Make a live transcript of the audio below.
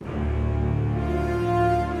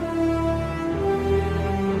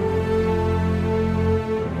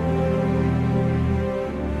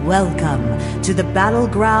Welcome to the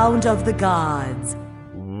battleground of the gods.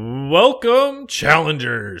 Welcome,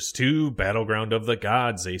 challengers, to Battleground of the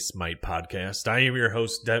Gods, a Smite podcast. I am your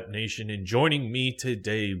host, Dep Nation, and joining me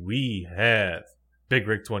today we have Big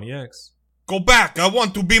Rick 20X. Go back, I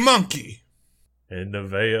want to be monkey. And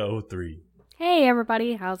Nevaeh 03. Hey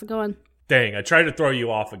everybody, how's it going? Dang, I tried to throw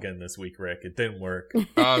you off again this week, Rick. It didn't work.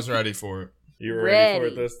 I was ready for it. You were ready for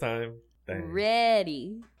it this time? Dang.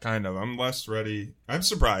 Ready. Kind of. I'm less ready. I'm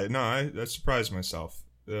surprised. No, I surprised myself.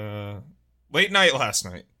 Late night last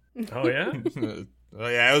night. Oh, yeah?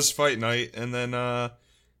 Yeah, it was fight night, and then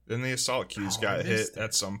the assault queues got hit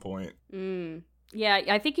at some point. Yeah,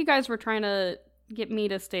 I think you guys were trying to get me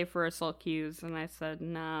to stay for assault queues, and I said,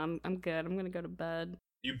 nah, I'm good. I'm gonna go to bed.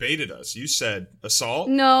 You baited us. You said assault.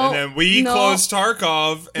 No. And then we closed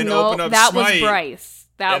Tarkov and opened up that Smite. Was Bryce.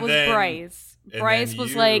 That was Bryce. Bryce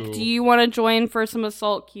was like, do you want to join for some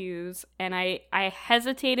assault queues? And I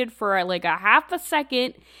hesitated for like a half a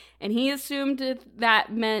second, and he assumed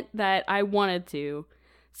that meant that I wanted to.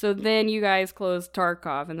 So then you guys closed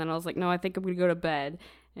Tarkov, and then I was like, no, I think I'm going to go to bed.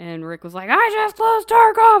 And Rick was like, I just closed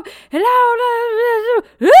Tarkov, and now...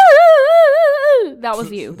 That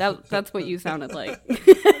was you. That's what you sounded like.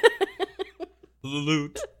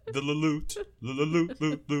 Loot.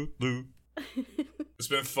 It's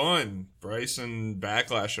been fun. Bryce and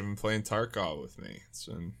Backlash have been playing Tarkov with me. It's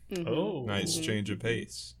been a nice change of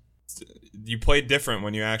pace. You play different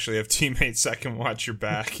when you actually have teammates that can watch your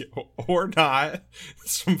back or not.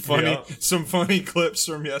 Some funny clips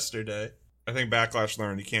from yesterday. I think Backlash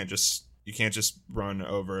learned you can't just run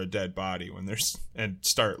over a dead body and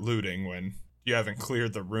start looting when you haven't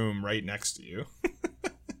cleared the room right next to you.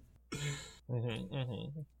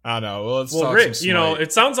 I don't know. Well, let's talk Rick, some Smite.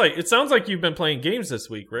 it sounds like you've been playing games this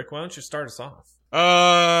week, Rick. Why don't you start us off?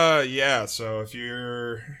 Yeah. So if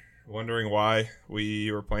you're wondering why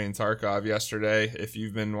we were playing Tarkov yesterday, if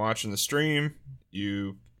you've been watching the stream,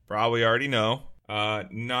 you probably already know.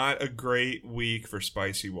 Not a great week for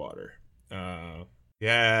Spicy Water. We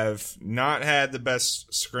have not had the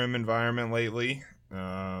best scrim environment lately.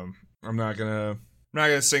 I'm not gonna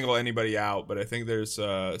single anybody out, but I think there's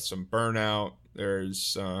some burnout. There's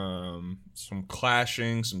some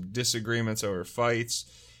clashing, some disagreements over fights.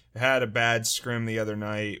 I had a bad scrim the other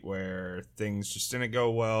night where things just didn't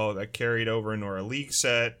go well. That carried over into our league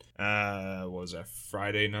set. What was that,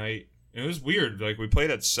 Friday night? It was weird. Like, we played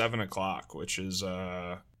at 7 o'clock, which is,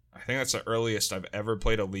 I think that's the earliest I've ever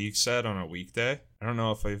played a league set on a weekday. I don't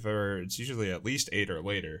know if it's usually at least 8 or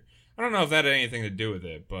later. I don't know if that had anything to do with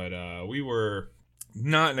it, but we were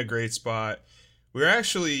not in a great spot. We were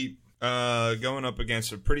actually going up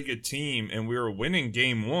against a pretty good team, and we were winning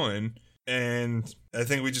game 1, and I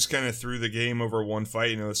think we just kind of threw the game over one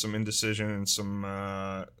fight, some indecision and some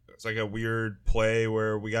it's like a weird play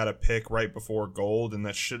where we got a pick right before gold, and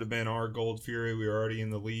that should have been our Gold Fury. We were already in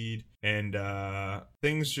the lead, and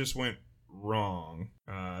things just went wrong.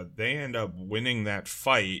 They end up winning that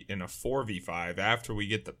fight in a 4v5 after we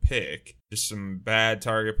get the pick. Just some bad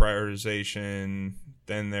target prioritization.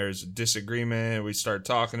 Then there's a disagreement. We start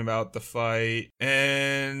talking about the fight,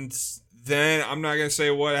 and then I'm not gonna say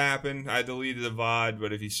what happened. I deleted the VOD,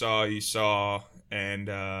 but if you saw, you saw. And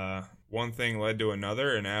one thing led to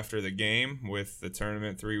another, and after the game, with the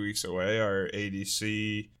tournament 3 weeks away, our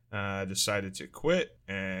ADC decided to quit.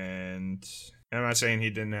 And I'm not saying he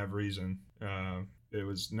didn't have reason. It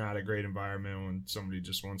was not a great environment when somebody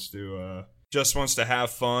just wants to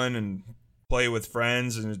have fun and play with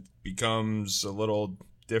friends, and it becomes a little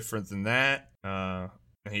different than that. And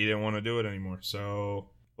he didn't want to do it anymore. So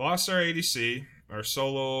lost our ADC. Our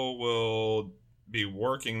solo will be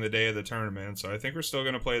working the day of the tournament, so I think we're still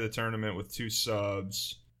going to play the tournament with 2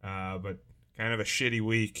 subs, but kind of a shitty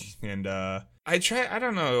week. And I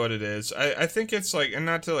don't know what it is. I think it's like, and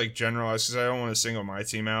not to like generalize because I don't want to single my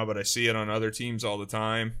team out, but I see it on other teams all the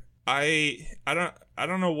time. I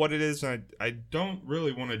don't know what it is. I don't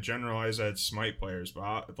really want to generalize that Smite players,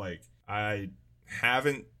 but like I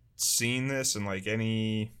haven't seen this in like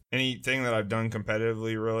anything that I've done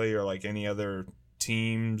competitively really, or like any other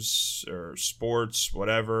teams or sports,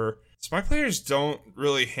 whatever. Smite players don't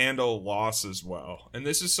really handle losses well, and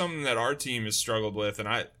this is something that our team has struggled with. And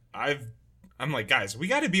I'm like, guys, we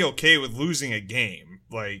got to be okay with losing a game.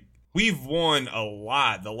 Like, we've won a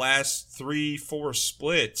lot the last 3-4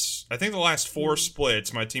 splits. I think the last 4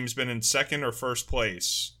 splits, my team's been in second or first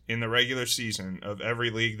place in the regular season of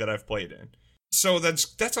every league that I've played in. So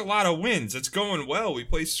that's a lot of wins. It's going well. We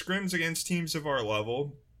play scrims against teams of our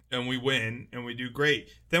level, and we win, and we do great.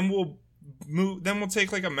 Then we'll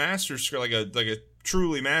take like a Masters scrim, like a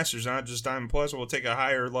truly Masters, not just Diamond Plus. We'll take a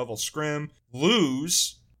higher level scrim,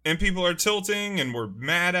 lose, and people are tilting and we're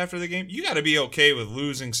mad after the game, you got to be okay with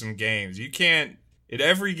losing some games. You can't, in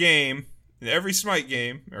every game, in every Smite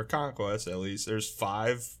game, or Conquest at least, there's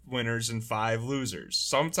 5 winners and 5 losers.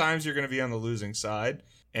 Sometimes you're going to be on the losing side.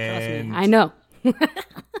 And I know.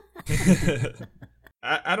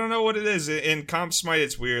 I don't know what it is. In Comp Smite,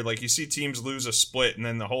 it's weird. Like, you see teams lose a split and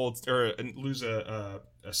then the whole, or lose a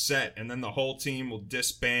set, and then the whole team will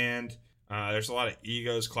disband. There's a lot of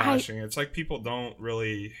egos clashing. It's like people don't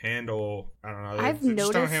really handle, I don't know, they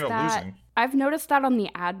just don't handle losing. I've noticed that on the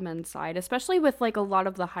admin side, especially with like a lot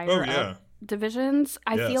of the higher up divisions.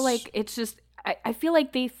 I feel like it's just, I feel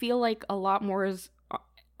like they feel like a lot more is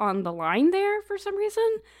on the line there for some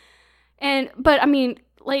reason. But I mean,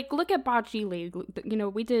 like, look at Bot G League. You know,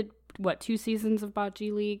 we did, 2 seasons of Bot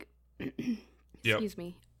G League? Excuse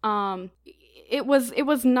me. It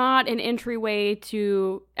was not an entryway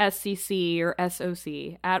to SCC or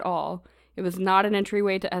SOC at all. It was not an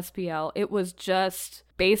entryway to SPL. It was just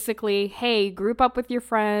basically, hey, group up with your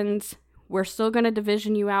friends. We're still going to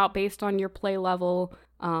division you out based on your play level.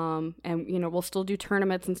 And, you know, we'll still do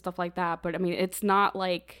tournaments and stuff like that. But, I mean, it's not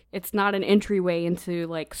an entryway into,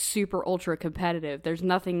 like, super ultra competitive. There's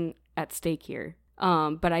nothing at stake here.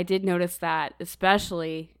 But I did notice that,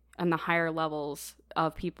 especially on the higher levels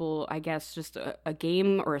of people, I guess, just a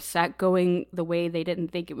game or a set going the way they didn't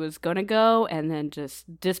think it was going to go. And then just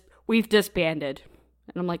we've disbanded.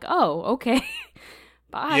 And I'm like, oh, okay.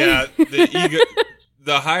 Bye. Yeah, the ego...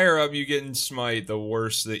 The higher up you get in Smite, the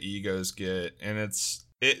worse the egos get, and that's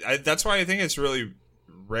why I think it's really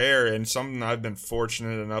rare and something I've been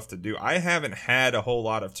fortunate enough to do. I haven't had a whole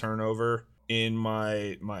lot of turnover in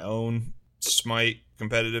my own Smite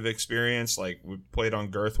competitive experience. Like, we played on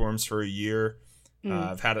Girthworms for a year.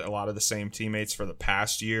 I've had a lot of the same teammates for the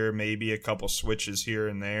past year, maybe a couple switches here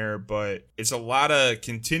and there, but it's a lot of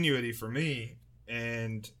continuity for me.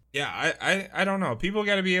 And yeah, I don't know. People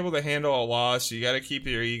got to be able to handle a loss. You got to keep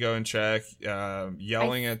your ego in check.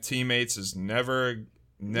 Yelling at teammates is never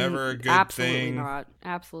a good thing.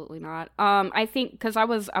 Absolutely not. I think because I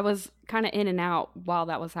was kind of in and out while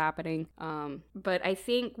that was happening. But I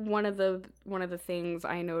think one of the things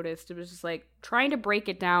I noticed, it was just like trying to break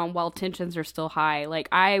it down while tensions are still high. Like,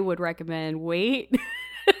 I would recommend wait.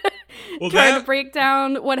 Trying to break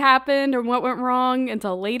down what happened or what went wrong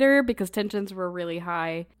until later, because tensions were really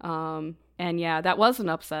high. And yeah, that was an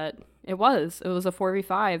upset. It was a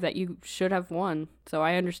 4v5 that you should have won. So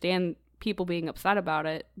I understand people being upset about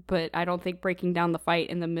it, but I don't think breaking down the fight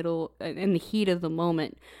in the heat of the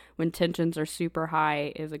moment when tensions are super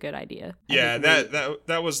high is a good idea. Yeah,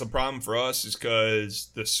 that was the problem for us, is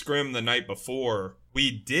because the scrim the night before, we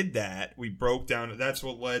did that. We broke down. That's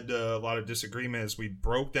what led to a lot of disagreement, is we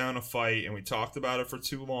broke down a fight and we talked about it for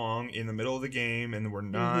too long in the middle of the game, and we're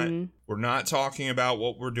not talking about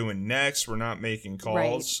what we're doing next. We're not making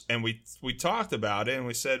calls. Right. And we talked about it and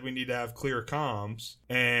we said we need to have clear comms.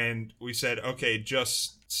 And we said, okay,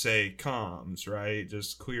 just say comms, right?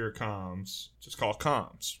 Just clear comms. Just call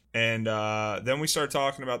comms. And then we started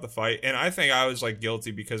talking about the fight, and I think I was like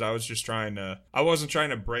guilty because I wasn't trying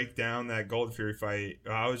to break down that Golden Fury fight.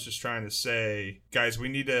 I was just trying to say, guys, we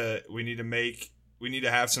need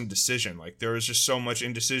to have some decision. Like, there was just so much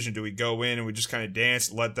indecision. Do we go in and we just kind of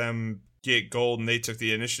dance, let them get gold, and they took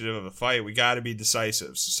the initiative of the fight? We got to be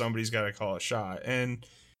decisive. So somebody's got to call a shot. And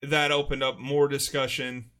that opened up more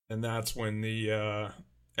discussion, and that's when the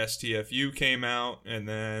STFU came out, and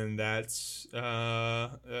then that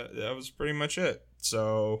was pretty much it.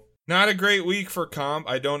 So, not a great week for comp.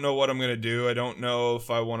 I don't know what I'm going to do. I don't know if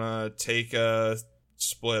I want to take a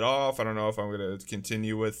split off. I don't know if I'm going to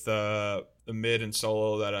continue with the mid and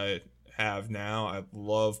solo that I have now. I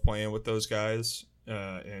love playing with those guys,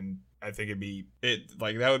 and I think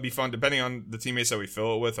that would be fun, depending on the teammates that we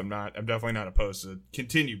fill it with. I'm definitely not opposed to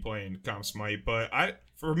continue playing Comp Smite, but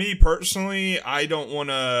for me personally, I don't want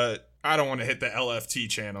to hit the LFT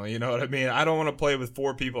channel. You know what I mean? I don't want to play with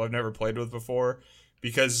 4 people I've never played with before,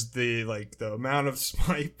 because the amount of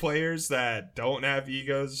Smite players that don't have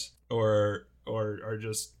egos or are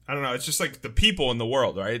just, I don't know. It's just like the people in the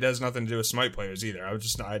world, right? It has nothing to do with Smite players either.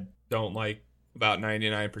 I don't like about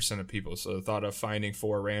 99% of people. So the thought of finding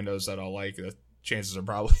 4 randos that I'll like, the chances are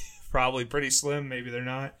probably pretty slim. Maybe they're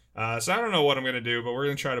not. So I don't know what I'm going to do, but we're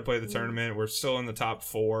going to try to play the tournament. We're still in the top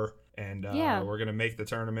 4, and we're going to make the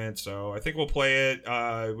tournament. So I think we'll play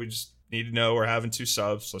it. We just need to know we're having 2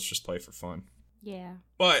 subs. Let's just play for fun. Yeah.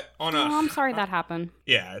 But I'm sorry that happened.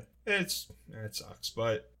 Yeah, it sucks,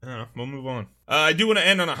 but I don't know, we'll move on. I do want to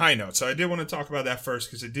end on a high note, so I did want to talk about that first,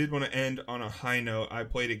 because I did want to end on a high note. I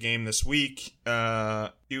played a game this week,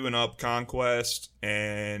 queuing up Conquest,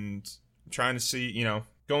 and trying to see,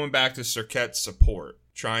 going back to Serket's support,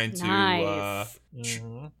 trying to, I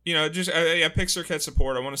pick Serket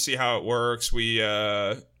support. I want to see how it works.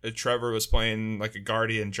 Trevor was playing like a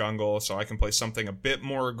Guardian jungle, so I can play something a bit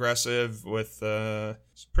more aggressive with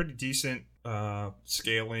pretty decent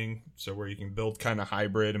scaling, so where you can build kind of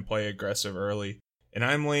hybrid and play aggressive early. And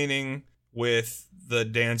I'm laning with the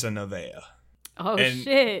Danza Nevea. Oh,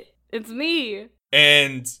 shit. It's me.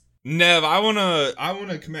 And Nev, I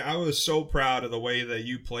wanna commit. I was so proud of the way that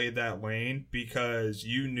you played that lane, because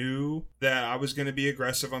you knew that I was gonna be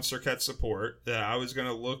aggressive on Serket support, that I was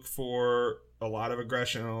gonna look for a lot of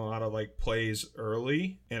aggression and a lot of like plays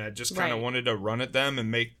early, and I just kind of wanted to run at them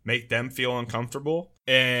and make them feel uncomfortable.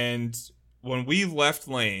 And when we left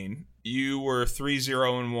lane, you were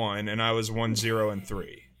 3-0-1 and I was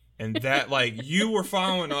 1-0-3. And that, like, you were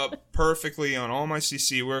following up perfectly on all my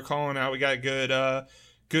CC. We were calling out. We got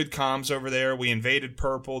good comms over there. We invaded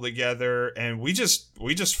purple together, and we just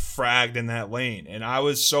fragged in that lane. And I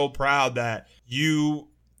was so proud that you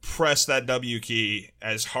pressed that W key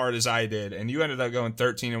as hard as I did, and you ended up going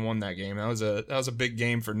 13-1 that game. That was a big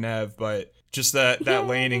game for Nev, but just that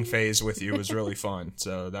laning phase with you was really fun.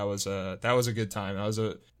 So that was a good time.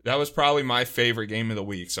 That was probably my favorite game of the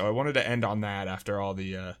week. So I wanted to end on that after all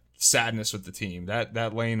the sadness with the team.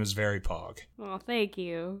 That lane was very pog. Oh, thank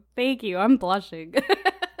you. I'm blushing.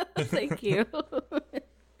 Thank you.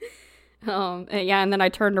 And then I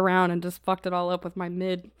turned around and just fucked it all up with my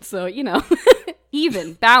mid. So,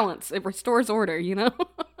 even balance. It restores order,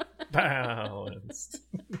 Balanced.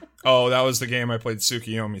 Oh, that was the game I played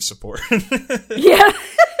Tsukiyomi support. Yeah.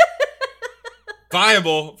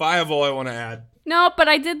 Viable, I want to add. No, but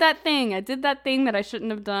I did that thing that I shouldn't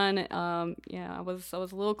have done. I was a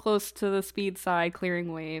little close to the speed side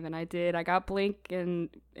clearing wave, and I got blinked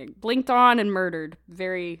on and murdered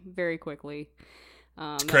very, very quickly.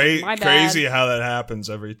 It's crazy how that happens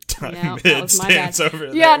every time mid stands over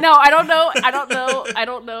there. Yeah, no, I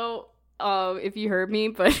don't know if you heard me,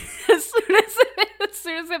 but as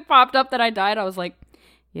soon as it popped up that I died, I was like,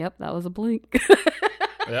 yep, that was a blink.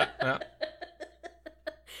 Yeah.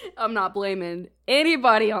 I'm not blaming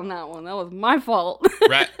anybody on that one. That was my fault.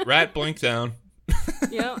 Rat blink down.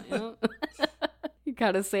 Yeah. You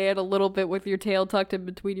gotta say it a little bit with your tail tucked in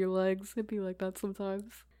between your legs. It'd be like that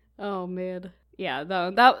sometimes. Oh, man.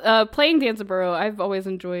 Yeah, playing Danza Burrow, I've always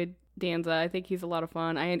enjoyed Danza. I think he's a lot of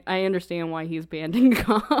fun. I understand why he's banned in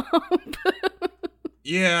comp.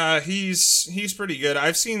 Yeah, he's pretty good.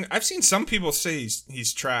 I've seen some people say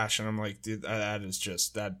he's trash, and I'm like, dude, that is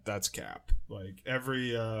just that's cap. Like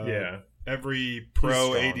every pro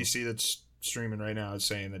ADC that's streaming right now is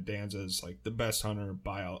saying that Danza is like the best hunter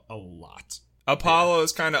by a lot. Apollo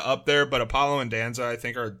is kind of up there, but Apollo and Danza I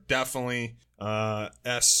think are definitely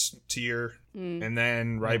S tier. And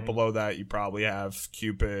then right below that you probably have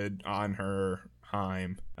Cupid, Anhur,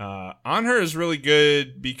 Heim. Anhur is really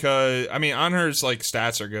good because Anhur's like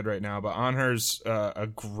stats are good right now, but Anhur's a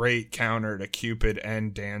great counter to Cupid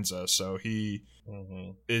and Danza, so he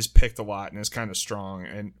is picked a lot and is kind of strong.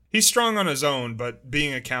 And he's strong on his own, but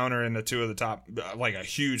being a counter in the two of the top, like a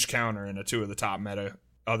huge counter in the two of the top meta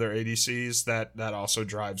other ADCs, that also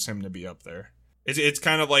drives him to be up there. It's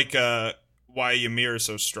kind of like why Ymir is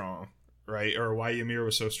so strong, right? Or why Ymir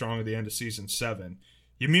was so strong at the end of season 7.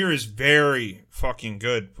 Ymir is very fucking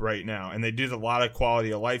good right now, and they did a lot of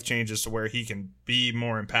quality of life changes to where he can be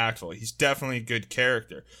more impactful. He's definitely a good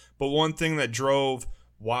character. But one thing that drove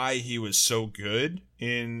why he was so good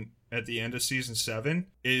at the end of season 7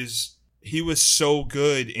 is he was so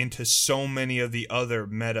good into so many of the other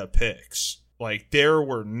meta picks. Like, there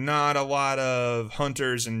were not a lot of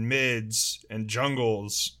hunters and mids and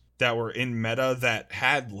jungles that were in meta that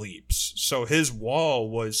had leaps. So his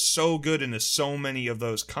wall was so good into so many of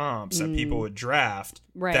those comps that people would draft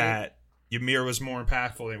that Ymir was more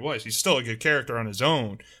impactful than he was. He's still a good character on his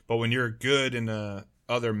own, but when you're good in the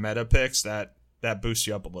other meta picks, that boosts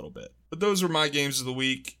you up a little bit. But those were my games of the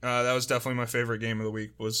week. That was definitely my favorite game of the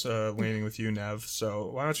week, was laning with you, Nev.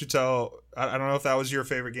 So why don't you tell... I don't know if that was your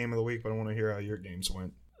favorite game of the week, but I want to hear how your games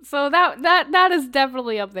went. So that is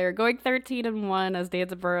definitely up there. Going 13-1 as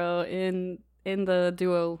Danza Burrow in the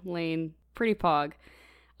duo lane. Pretty pog.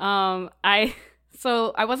 I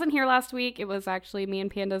wasn't here last week. It was actually me and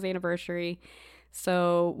Panda's anniversary.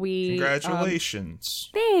 So we... Congratulations.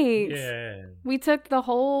 Thanks. Yeah. We took the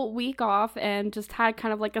whole week off and just had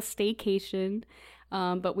kind of like a staycation.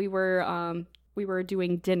 But we were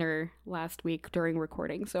doing dinner last week during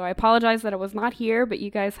recording. So I apologize that I was not here, but you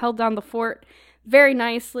guys held down the fort very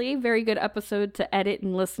nicely. Very good episode to edit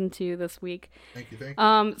and listen to this week. Thank you.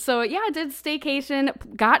 So yeah, I did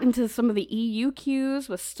staycation, got into some of the EU queues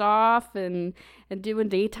with Stoff and doing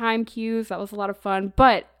daytime queues. That was a lot of fun.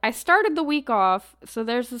 But I started the week off, so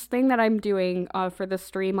there's this thing that I'm doing for the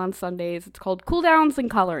stream on Sundays. It's called cooldowns and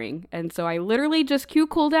coloring. And so I literally just queue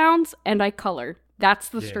cooldowns and I color. That's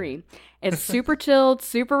the stream. It's super chilled,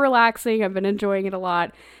 super relaxing. I've been enjoying it a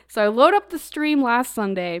lot. So I load up the stream last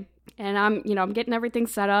Sunday, and I'm getting everything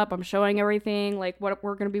set up. I'm showing everything, like what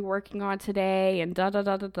we're going to be working on today, and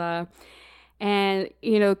da-da-da-da-da. And,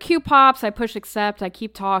 queue pops, I push accept, I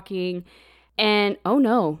keep talking, and oh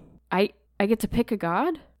no, I get to pick a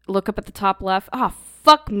god? Look up at the top left. Ah,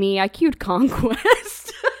 fuck me, I queued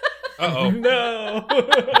Conquest. Uh-oh. No.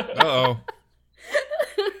 Uh-oh.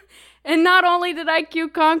 And not only did I queue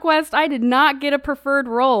Conquest, I did not get a preferred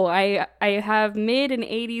role. I have mid and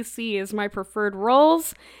ADC as my preferred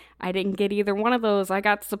roles. I didn't get either one of those. I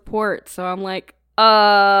got support. So I'm like,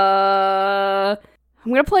 I'm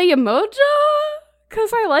going to play Yemoja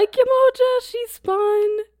because I like Yemoja. She's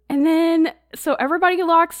fun. And then, so everybody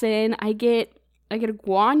locks in. I get a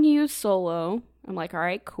Guan Yu solo. I'm like, all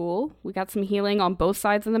right, cool. We got some healing on both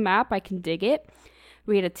sides of the map. I can dig it.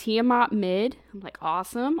 We had a Tiamat mid. I'm like,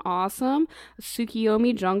 awesome. A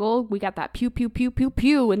Tsukiyomi jungle. We got that pew, pew, pew, pew,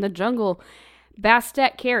 pew in the jungle.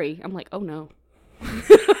 Bastet carry. I'm like, oh no.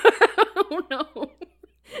 Oh no.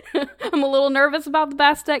 I'm a little nervous about the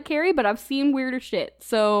Bastet carry, but I've seen weirder shit.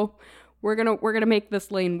 So we're gonna make this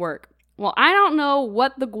lane work. Well, I don't know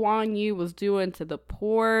what the Guan Yu was doing to the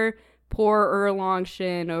poor Erlang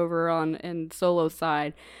Shin over on solo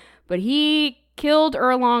side. But he killed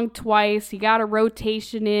Erlang twice. He got a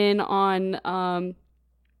rotation in on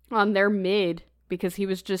their mid because he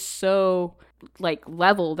was just so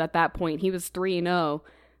leveled at that point. He was 3-0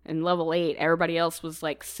 and level 8. Everybody else was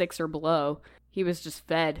 6 or below. He was just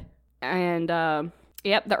fed. And the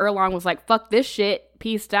Erlang was like, fuck this shit,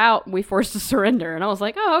 peaced out, we forced to surrender. And I was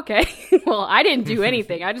like, oh, okay. Well, I didn't do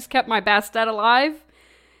anything. I just kept my Bastet alive.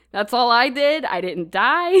 That's all I did. I didn't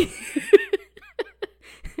die.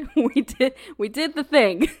 We did the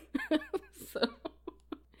thing. So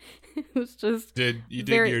it was just did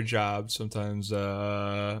your job. Sometimes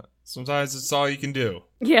it's all you can do.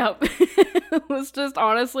 Yeah. It was just,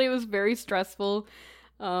 honestly, it was very stressful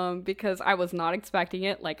because I was not expecting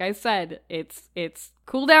it. Like I said, it's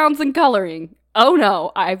cooldowns and coloring. Oh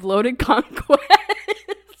no, I've loaded Conquest.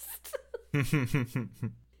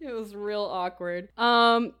 It was real awkward.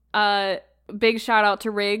 Big shout out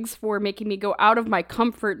to Riggs for making me go out of my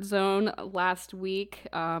comfort zone last week.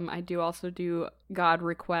 I do also do God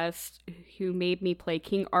Request, who made me play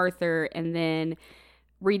King Arthur and then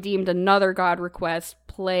redeemed another God Request,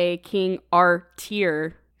 play King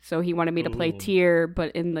Artyr. So he wanted me to play Tyr,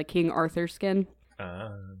 but in the King Arthur skin.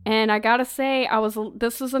 And I gotta say,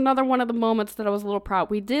 this was another one of the moments that I was a little proud.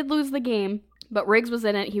 We did lose the game, but Riggs was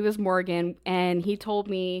in it. He was Morgan, and he told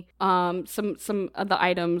me some of the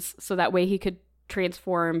items so that way he could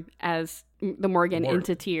transform as the Morgan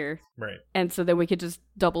into Tyr. Right. And so then we could just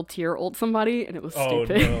double Tyr ult somebody, and it was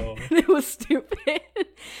stupid. Oh, no. It was stupid.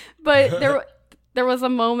 But there was a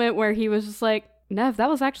moment where he was just like, Nev, that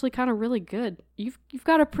was actually kind of really good. You've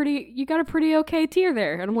got a pretty okay Tyr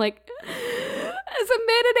there. And I'm like, as a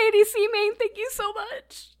mid and ADC main, thank you so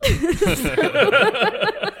much.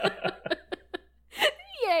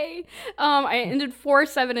 Yay. I ended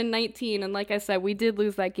 4-7-19, and like I said, we did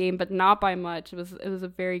lose that game, but not by much. It was a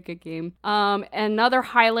very good game. Another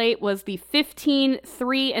highlight was the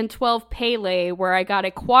 15-3-12 Pele, where I got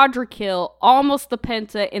a quadra kill, almost the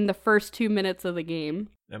penta in the first 2 minutes of the game.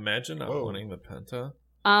 Imagine not winning the penta.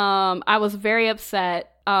 I was very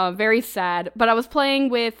upset, very sad, but I was playing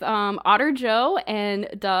with Otter Joe and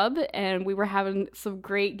Dub, and we were having some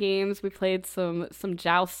great games. We played some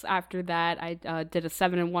jousts after that. I did a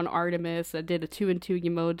 7-1 Artemis, I did a 2-2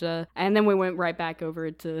 Yemoja, and then we went right back over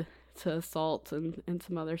to Assault and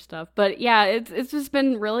some other stuff. But yeah, it's just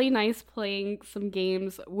been really nice playing some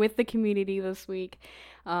games with the community this week.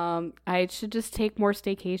 I should just take more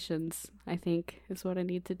staycations, I think, is what I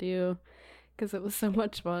need to do, because it was so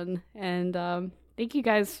much fun. And thank you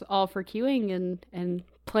guys all for queuing and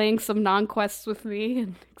playing some non-quests with me.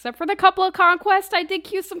 And except for the couple of conquests, I did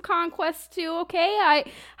queue some conquests too, okay?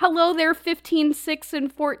 Hello there,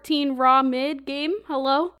 15-6-14 raw mid game.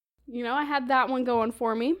 Hello. I had that one going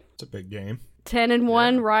for me. It's a big game.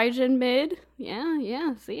 10-1 Raijin mid.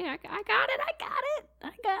 Yeah. See, I got it.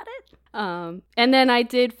 And then I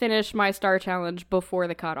did finish my star challenge before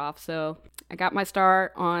the cutoff, so I got my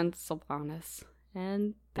star on Sylvanas.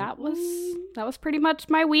 And that was pretty much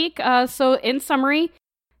my week. So in summary,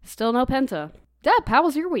 still no penta. Deb, how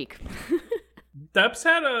was your week? Deb's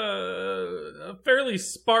had a fairly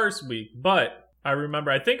sparse week, but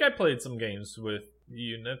I think I played some games with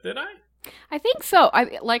Unit, did I? I think so.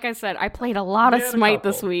 Like I said, I played a lot of Smite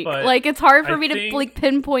this week. Like, it's hard for me to like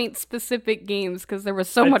pinpoint specific games because there was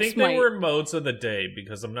so much Smite. I think they were modes of the day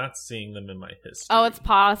because I'm not seeing them in my history. Oh, it's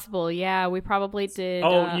possible. Yeah, we probably did.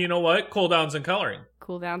 Oh, you know what? Cooldowns and coloring.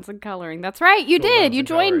 Cooldowns and coloring. That's right. You did. You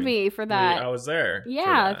joined me for that. I was there.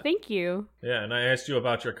 Yeah, thank you. Yeah, and I asked you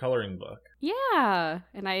about your coloring book. Yeah,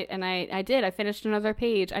 and I did. I finished another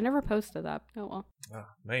page. I never posted that. Oh well. Oh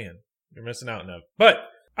man, you're missing out now. But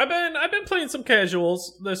I've been playing some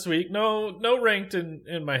casuals this week. No ranked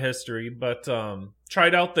in my history, but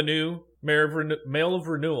tried out the new Mail of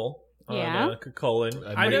Renewal on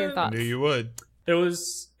Cucullin. I knew you would. It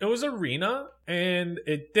was arena, and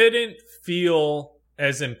it didn't feel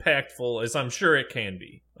as impactful as I'm sure it can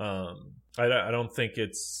be. I don't think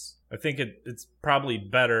it's. I think it's probably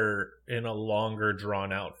better in a longer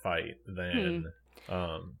drawn out fight than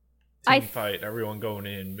team fight. Everyone going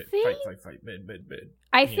in, fight, mid.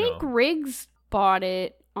 I think Riggs bought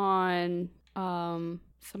it on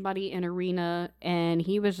somebody in arena, and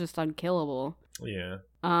he was just unkillable. Yeah.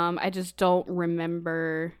 I just don't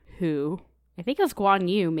remember who. I think it was Guan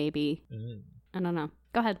Yu, maybe. I don't know.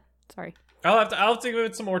 Go ahead. Sorry. I'll have to give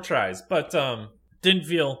it some more tries, but didn't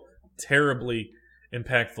feel terribly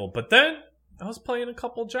impactful. But then I was playing a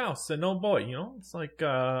couple jousts, and oh boy, it's like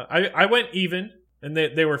I went even, and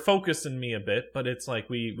they were focusing me a bit, but it's like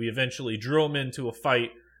we eventually drew them into a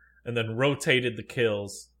fight, and then rotated the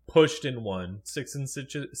kills, pushed and won. 6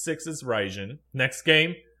 is Raijin. Next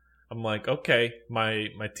game, I'm like, okay, my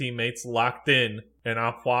teammates locked in an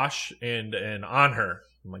Opwash and on her.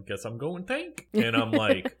 I'm like, guess I'm going tank. And I'm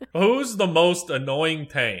like, who's the most annoying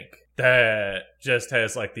tank that just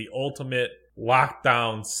has like the ultimate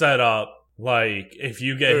lockdown setup? Like, if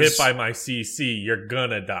you get hit by my CC, you're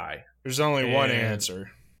gonna die. There's only one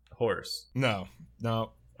answer. Horus. No.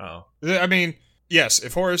 Oh. I mean, yes,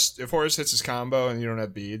 if Horus hits his combo and you don't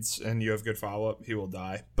have beads and you have good follow-up, he will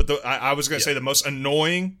die. But I was going to say the most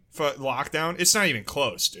annoying lockdown, it's not even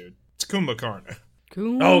close, dude. It's Kumbhakarna.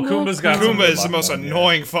 Kumba is the most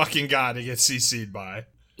annoying fucking guy to get CC'd by.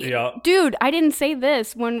 Yeah. Dude, I didn't say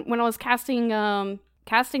this. When I was casting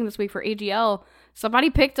this week for AGL, somebody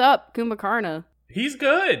picked up Kumbhakarna. He's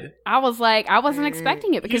good. I was like, I wasn't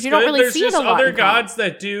expecting it because you don't really see it a lot. There's other gods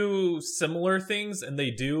that do similar things, and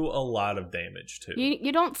they do a lot of damage too.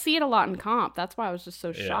 You don't see it a lot in comp. That's why I was just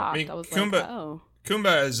so shocked. I was like, oh. Kumba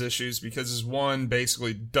has issues because his 1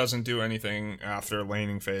 basically doesn't do anything after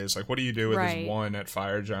laning phase. Like, what do you do with his 1 at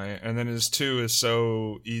Fire Giant? And then his 2 is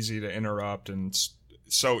so easy to interrupt and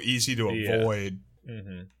so easy to avoid.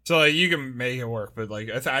 Mm-hmm. So, like, you can make it work, but,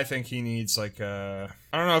 like, I think he needs, like, I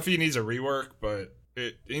don't know if he needs a rework, but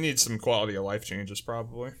he needs some quality of life changes,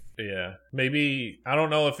 probably. Yeah. Maybe, I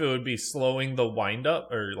don't know if it would be slowing the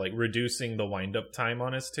wind-up or, like, reducing the wind-up time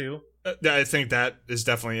on his 2. I think that is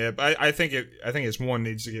definitely it. I think his 1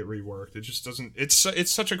 needs to get reworked. It just doesn't. It's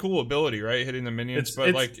such a cool ability, right? Hitting the minions, but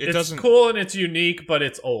it doesn't. It's cool and it's unique, but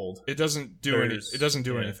it's old. It doesn't do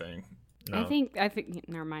anything. No. I think.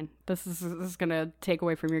 Never mind. This is gonna take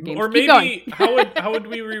away from your game. Or maybe how would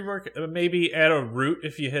we rework it? Maybe add a root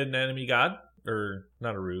if you hit an enemy god, or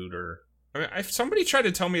not a root, or. I mean, somebody tried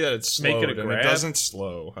to tell me that it's slowed, and it doesn't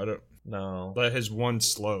slow. I don't. No. That his 1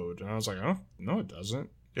 slowed, and I was like, oh no, it doesn't.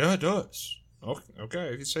 Yeah, it does.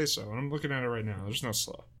 Okay, if you say so. I'm looking at it right now. There's no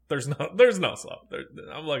slow. There's no slow.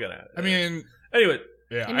 I'm looking at it. I mean, anyway,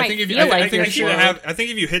 yeah. I think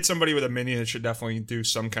if you hit somebody with a minion, it should definitely do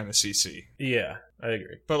some kind of CC. Yeah, I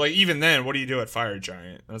agree. But like even then, what do you do at Fire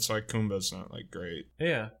Giant? That's like Kumba's not like great.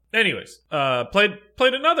 Yeah. Anyways, played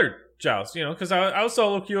another joust, because I was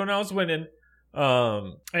solo queue and I was winning.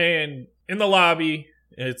 And in the lobby,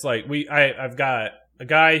 it's like I've got a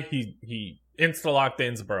guy. He insta-locked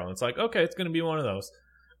Danzaburrow. It's like, okay, it's going to be one of those.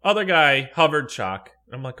 Other guy hovered Chalk.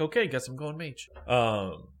 I'm like, okay, guess I'm going mage.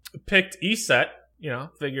 Picked Eset,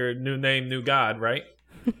 figured new name, new god, right?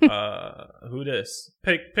 Who this?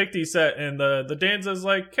 Picked Eset, and the Danza's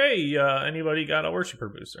like, hey, anybody got a worshiper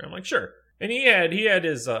booster? I'm like, sure. And he had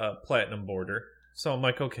his platinum border. So I'm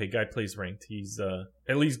like, okay, guy plays ranked. He's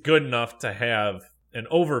at least good enough to have an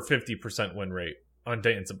over 50% win rate on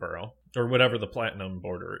Danzaburrow. Or whatever the platinum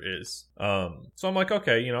border is. So I'm like,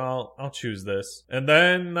 okay, I'll choose this. And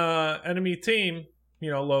then enemy team,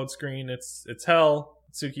 load screen, it's Hell,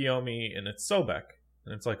 Tsukiyomi, and it's Sobek.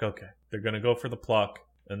 And it's like, okay, they're gonna go for the pluck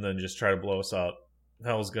and then just try to blow us up.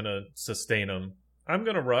 Hell's gonna sustain them. I'm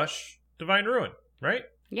gonna rush Divine Ruin, right?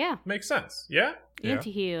 Yeah. Makes sense. Yeah?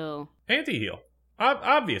 Anti-heal. Anti-heal.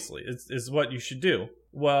 obviously, is what you should do.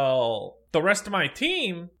 Well, the rest of my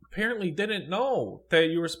team apparently didn't know that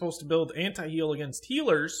you were supposed to build anti-heal against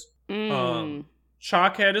healers.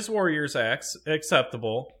 Chalk had his Warrior's Axe,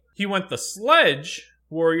 acceptable. He went the Sledge,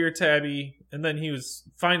 Warrior Tabby, and then he was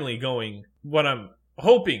finally going what I'm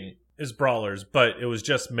hoping is Brawlers, but it was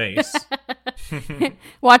just Mace.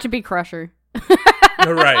 Watch it be Crusher.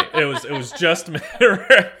 Right, it was just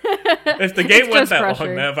if the game went that Crusher.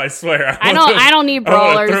 long, Nev, I swear I don't need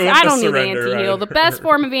Brawlers. I don't need anti-heal. Right. The best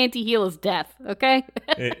form of anti-heal is death, okay?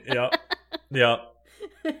 Yep.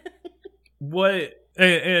 What?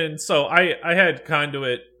 And so I had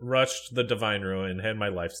Conduit, rushed the Divine Ruin, had my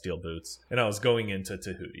Lifesteal boots, and I was going into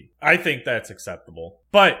Tahuti. I think that's acceptable.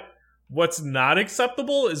 But what's not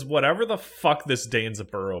acceptable is whatever the fuck this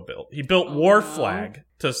Danzaburrow built. He built War Flag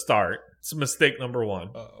to start. It's mistake number 1.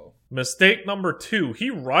 Uh-oh. Mistake number 2, he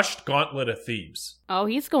rushed Gauntlet of Thebes. Oh,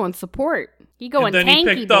 he's going support. He going and then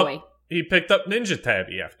tanky boy. He picked up Ninja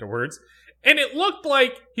Tabby afterwards. And it looked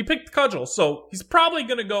like he picked the Cudgel, so he's probably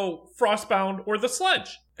going to go Frostbound or the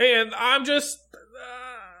Sledge. And I'm just...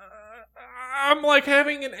 I'm like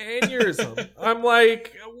having an aneurysm. I'm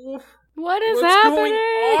like... What is what's happening?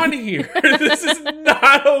 going on here? This is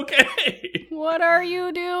not okay. What are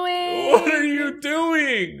you doing? What are you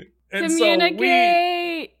doing? And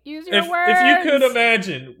communicate. Use your words. If you could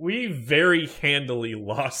imagine, we very handily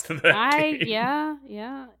lost that game.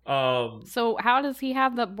 Yeah. So how does he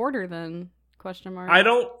have that border then? Question mark. I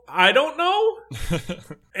don't know.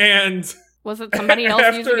 And was it somebody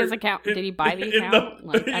else using his account? Did he buy the account?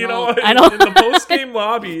 In the post-game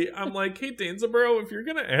lobby, I'm like, hey, Danzaburrow, if you're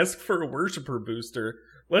going to ask for a worshiper booster,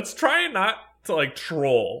 let's try not to, like,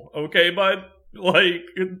 troll, okay, bud? Like,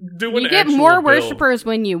 do an You get actual more build. worshipers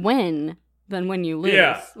when you win than when you lose.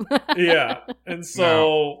 Yeah. And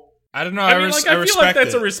so... I don't know. I feel like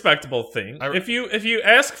that's it. a respectable thing. If you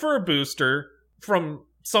ask for a booster from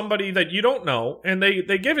somebody that you don't know and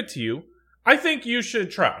they give it to you, I think you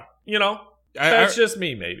should try. You know, that's just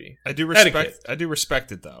me. Maybe I do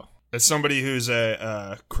respect it though. As somebody who's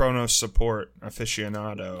a Chronos support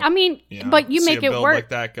aficionado, I mean, but you make it work. Like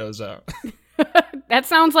that goes out. That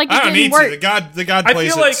sounds like I don't need work. to. The god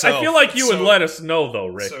plays itself. I feel like you would let us know though,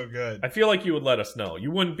 Rick. So good. I feel like you would let us know.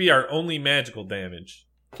 You wouldn't be our only magical damage.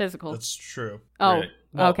 Physical. That's true. Oh, right.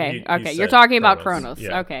 Well, okay. he You're talking about Chronos.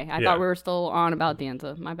 Yeah. Okay, I thought we were still on about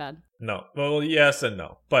Danza. My bad. No. Well, yes and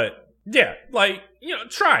no. But yeah, like, you know,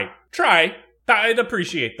 try. I'd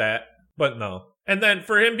appreciate that. But no. And then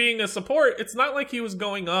for him being a support, it's not like he was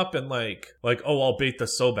going up and like, oh, I'll bait the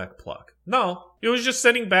Sobek pluck. No. He was just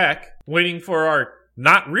sitting back, waiting for our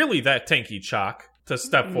not really that tanky Chalk to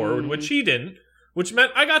step forward, which he didn't, which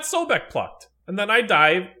meant I got Sobek plucked. And then I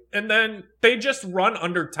dive, and then they just run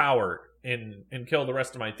under tower and kill the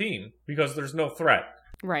rest of my team because there's no threat.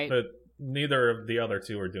 Right. But neither of the other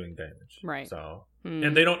two are doing damage. Right. So,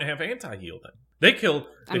 and they don't have anti-heal then. They killed...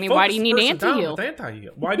 I mean, why do you need anti-heal?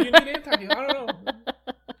 Why do you need anti-heal? I don't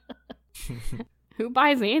know. Who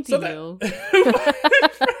buys anti-heal?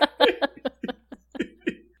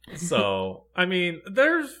 So, I mean,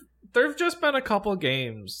 there've just been a couple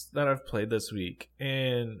games that I've played this week,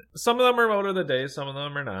 and some of them are Moto of the Day, some of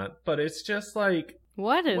them are not, but it's just like...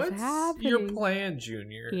 What's happening? Your plan,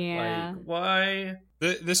 Junior? Yeah. Like, why...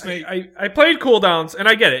 I played cooldowns, and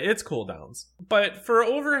I get it, it's cooldowns. But for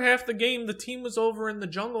over half the game, the team was over in the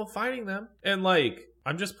jungle fighting them, and like,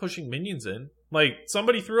 I'm just pushing minions in. Like,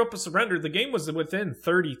 somebody threw up a surrender, the game was within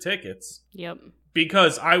 30 tickets. Yep.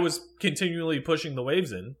 Because I was continually pushing the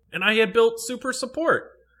waves in, and I had built super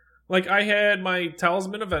support. Like, I had my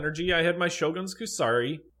Talisman of Energy, I had my Shogun's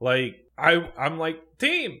Kusari. Like, I'm like,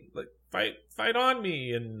 team, like, fight on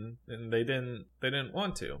me, and they didn't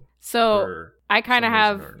want to. So I kind of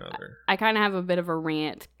have a bit of a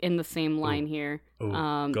rant in the same line here.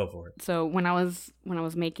 Go for it. So when I was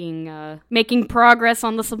making progress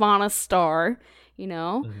on the Savannah Star, you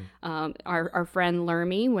know, our friend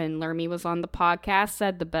Lermy, when Lermy was on the podcast,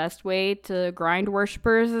 said the best way to grind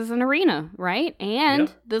worshipers is an arena, right?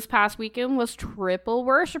 And this past weekend was triple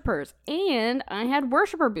worshipers, and I had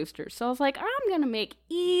worshiper boosters. So I was like, I'm going to make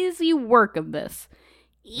easy work of this.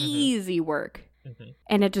 Easy work.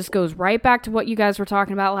 And it just goes right back to what you guys were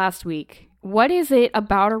talking about last week. What is it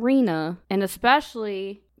about arena, and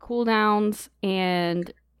especially cooldowns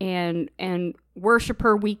and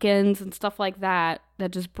worshiper weekends and stuff like that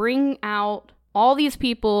just bring out all these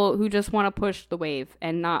people who just want to push the wave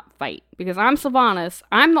and not fight? Because I'm Sylvanas,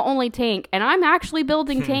 I'm the only tank, and I'm actually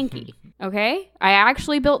building tanky. Okay? I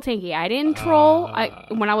actually built tanky. I didn't troll.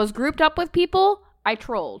 When I was grouped up with people, I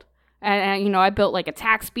trolled. And I built like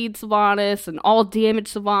attack speed Sylvanas and all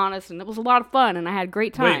damage Sylvanas, and it was a lot of fun, and I had a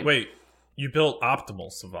great time. Wait. You built optimal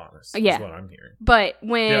Sylvanas. Yeah, is what I'm hearing. But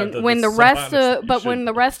when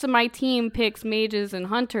the rest of my team picks mages and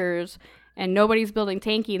hunters, and nobody's building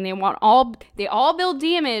tanky, and they all build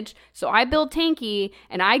damage, so I build tanky,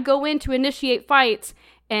 and I go in to initiate fights,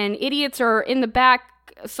 and idiots are in the back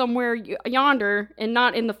somewhere yonder and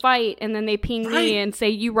not in the fight, and then they ping me and say,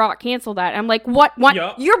 you rock, cancel that. I'm like, what?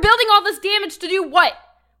 Yep. You're building all this damage to do what?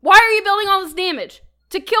 Why are you building all this damage?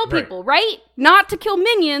 To kill people, right? Not to kill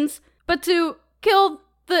minions, but to kill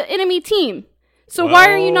the enemy team. So why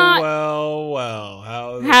are you not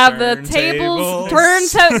have the tables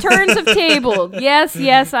turns of tables? Yes,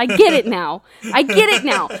 I get it now.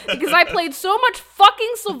 Because I played so much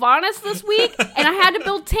fucking Sylvanas this week, and I had to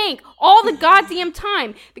build tank all the goddamn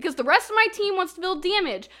time because the rest of my team wants to build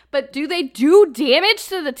damage. But do they do damage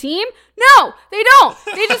to the team? No, they don't.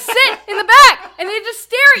 They just sit in the back and they just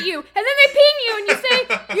stare at you, and then they ping you and you say,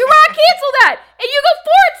 "You rock, cancel that," and you go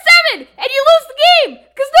 4-7 and you lose the game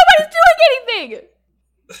because nobody's doing anything.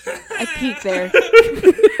 I peaked there.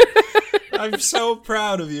 I'm so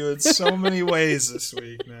proud of you in so many ways this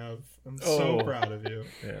week, Nav. I'm so proud of you.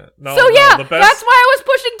 Yeah. That's why I was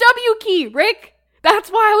pushing W key, Rick.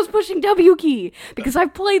 That's why I was pushing W key. Because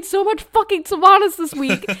I've played so much fucking Sylvanas this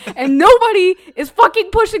week, and nobody is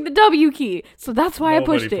fucking pushing the W key. So that's why I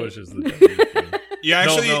pushed it. Nobody pushes the W key. You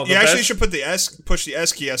actually should push the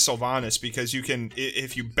S key as Sylvanas, because you can,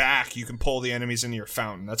 if you back, you can pull the enemies into your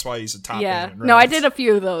fountain. That's why he's a top. Yeah. No, I did a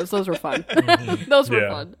few of those. Those were fun. Those were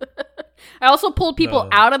fun. I also pulled people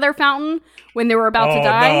out of their fountain when they were about to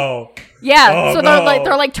die. No. Yeah, so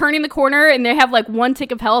they're like turning the corner and they have like 1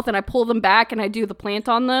 tick of health, and I pull them back and I do the plant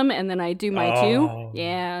on them, and then I do my 2.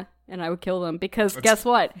 Yeah, and I would kill them because guess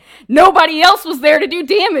what? Nobody else was there to do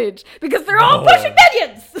damage because they're all pushing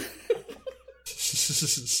minions.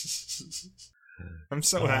 I'm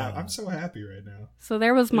so happy right now. So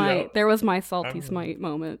there was my salty smite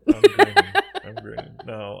moment. I'm green.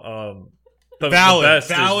 No,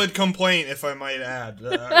 valid complaint, if I might add.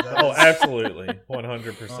 Absolutely,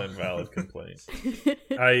 100% valid complaint.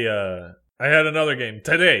 I had another game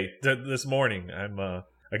today. This morning,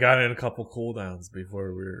 I got in a couple cooldowns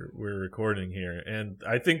before we're recording here, and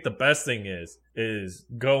I think the best thing is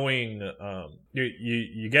going.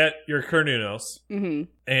 You get your Carnunos,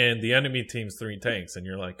 and the enemy team's 3 tanks, and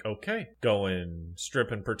you're like, okay, going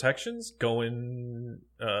stripping protections, going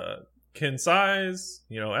kin size,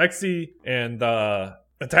 XE, and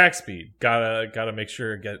attack speed. Gotta make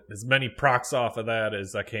sure to get as many procs off of that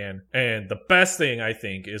as I can. And the best thing, I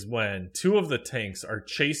think, is when 2 of the tanks are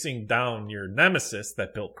chasing down your nemesis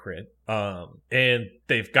that built crit, and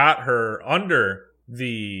they've got her under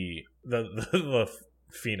the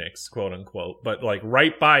Phoenix, quote unquote, but like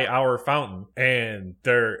right by our fountain, and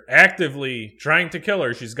they're actively trying to kill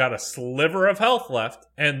her. She's got a sliver of health left,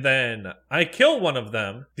 and then I kill one of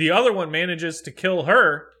them. The other one manages to kill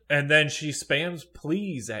her, and then she spams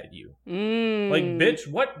please at you. Like, bitch,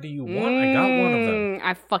 what do you want? I got one of them.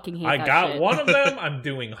 I fucking hate that shit. I got one of them. I'm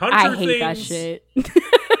doing hunter things. I hate that shit.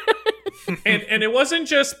 and it wasn't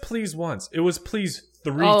just please once. It was please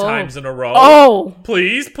 3 times in a row. Oh!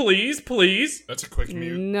 Please, please, please. That's a quick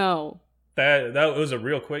mute. No. That was a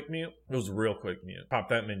real quick mute. It was a real quick mute. Pop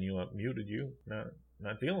that menu up. Muted you.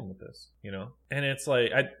 Not dealing with this, And it's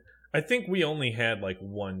like, I think we only had like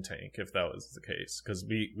 1 tank, if that was the case, because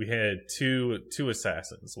we had two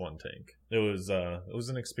assassins, 1 tank. It was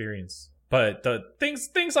an experience. But the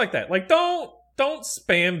things like that, like don't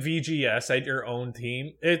spam VGS at your own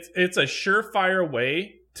team. It's a surefire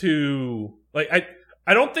way to, like,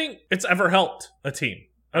 I don't think it's ever helped a team.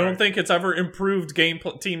 I don't think it's ever improved team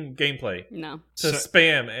gameplay. No. To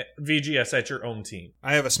spam VGS at your own team.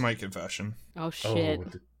 I have a smite confession. Oh shit.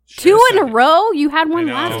 2 in a row? You had one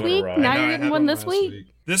last week? Now you're getting one this week?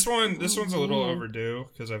 This one's a little overdue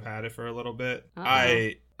because I've had it for a little bit.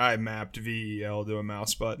 I mapped VEL to a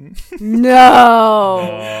mouse button.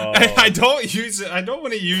 No. I don't use it. I don't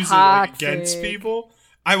want to use it like, against people.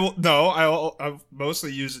 I'll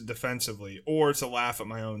mostly use it defensively or to laugh at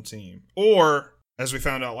my own team. Or, as we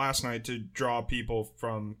found out last night, to draw people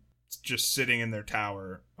from just sitting in their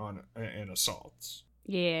tower in assaults.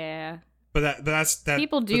 Yeah. But that's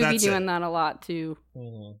people do be doing that a lot too.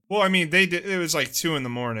 Well, I mean, it was like 2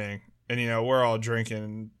 a.m, and we're all drinking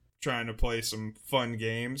and trying to play some fun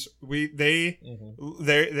games. They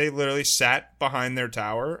literally sat behind their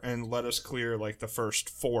tower and let us clear like the first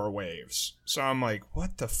 4 waves. So I'm like,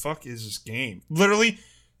 what the fuck is this game? Literally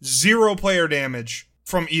 0 player damage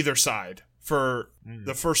from either side for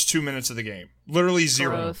the first 2 minutes of the game. Literally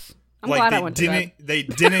 0. Gross. I'm glad I went to bed. They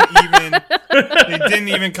didn't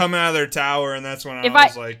even come out of their tower, and that's when I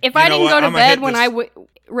was like, if I didn't go to bed when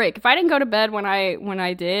Rick, if I didn't go to bed when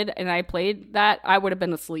I did and I played that, I would have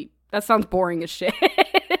been asleep. That sounds boring as shit.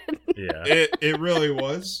 Yeah, it really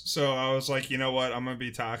was. So I was like, you know what? I'm gonna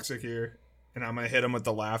be toxic here, and I'm gonna hit him with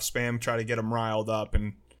the laugh spam, try to get him riled up,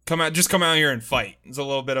 and come out here and fight. It's a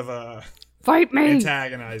little bit of a fight me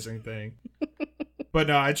antagonizing thing. But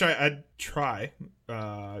no, I'd try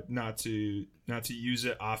not to use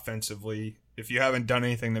it offensively. If you haven't done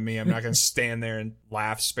anything to me, I'm not going to stand there and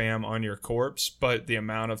laugh spam on your corpse. But the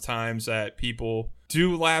amount of times that people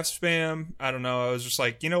do laugh spam, I don't know. I was just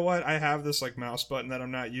like, you know what? I have this like mouse button that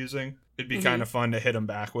I'm not using. It'd be kind of fun to hit them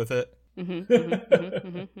back with it.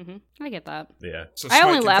 I get that. Yeah. So I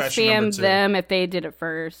only laugh spam them if they did it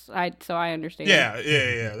first. So I understand.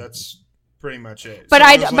 Yeah. That's pretty much it. But so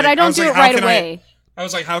I don't do it right away. I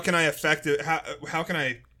was like, how can I how can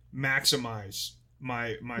I maximize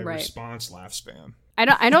my response laugh spam?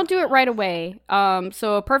 I don't do it right away.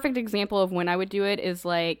 So a perfect example of when I would do it is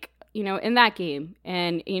like, in that game,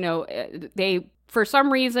 and they for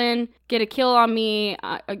some reason get a kill on me,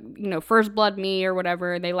 first blood me or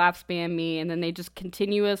whatever, and they laugh spam me, and then they just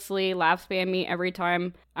continuously laugh spam me every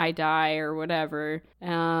time I die or whatever.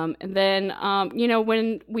 And then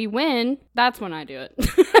when we win, that's when I do it.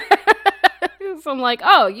 So I'm like,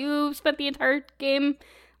 oh, you spent the entire game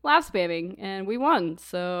laugh spamming, and we won.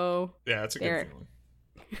 So yeah, that's a good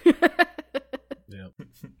feeling. Yeah.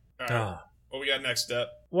 All right. What we got next step?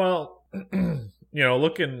 Well,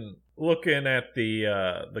 looking at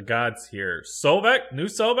the gods here, new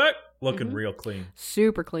Sobek looking real clean,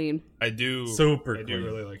 super clean. I do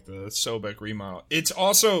really like the Sobek remodel. It's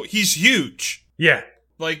also he's huge. Yeah,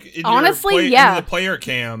 like honestly, in the player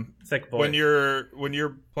cam. When you're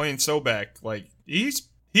playing Sobek, like he's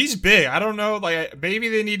big. I don't know, like maybe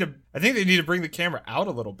I think they need to bring the camera out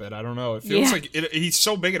a little bit. I don't know. It feels like he's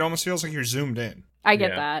so big it almost feels like you're zoomed in. I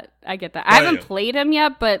get that. I haven't played him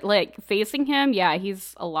yet, but like facing him, yeah,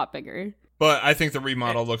 he's a lot bigger. But I think the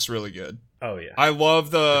remodel looks really good. Oh yeah. I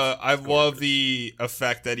love the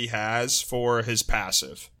effect that he has for his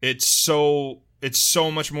passive. It's so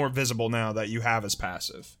much more visible now that you have his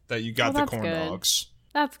passive. That you got the corn dogs.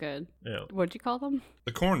 That's good. Yeah. What'd you call them?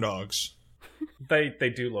 The corn dogs.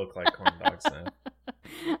 They do look like corn dogs now.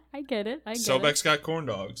 I get it. Sobek's got corn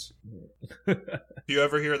dogs. If you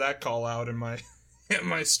ever hear that call out in my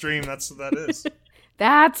stream, that's what that is.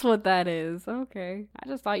 That's what that is. Okay. I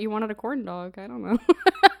just thought you wanted a corn dog. I don't know.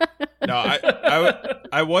 No,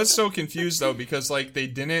 I was so confused though, because like they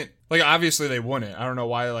didn't, like obviously they wouldn't. I don't know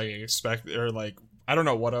why I don't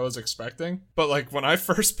know what I was expecting, but like when I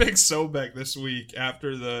first picked Sobek this week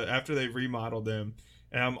after they remodeled him,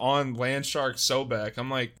 and I'm on Landshark Sobek, I'm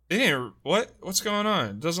like, what's going on?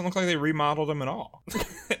 It doesn't look like they remodeled him at all.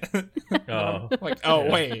 Like, oh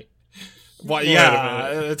wait. Well,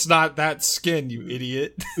 yeah, it's not that skin, you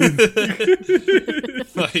idiot.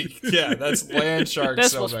 Like, yeah, that's Landshark.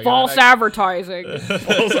 This was false advertising.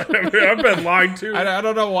 I've been lying too. I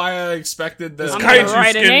don't know why I expected this. This kaiju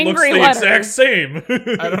skin looks the exact same.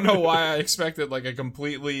 I don't know why I expected like a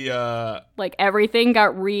completely like everything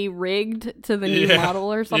got re-rigged to the new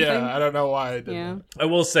model or something. Yeah, I don't know why I did that. I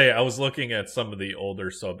will say I was looking at some of the older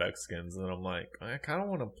Sobek skins, and I'm like, I kind of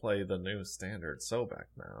want to play the new standard Sobek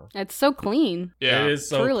now. It's so clean. Yeah, it is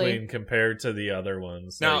so clean compared to the other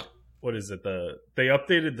ones. Now, like, what is it? They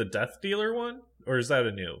updated the Death Dealer one, or is that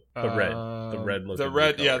a new? The red looking. The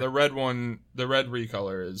red, recolor. Yeah, the red one. The red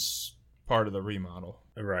recolor is part of the remodel.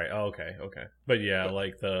 Right. Oh, okay. But yeah,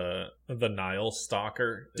 like the Nile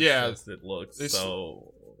Stalker. It looks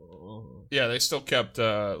so. Yeah, they still kept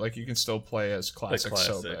like you can still play as classic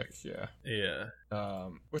Sobek. Yeah.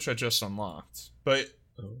 Which I just unlocked, but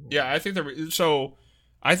yeah, I think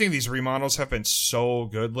I think these remodels have been so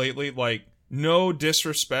good lately. Like, no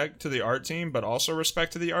disrespect to the art team, but also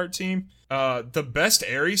respect to the art team. The best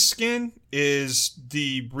Ares skin is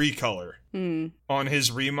the recolor on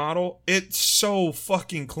his remodel. It's so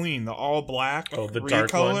fucking clean. The all black the recolor.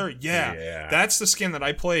 dark one? Yeah. That's the skin that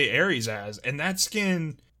I play Ares as, and that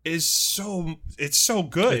skin is so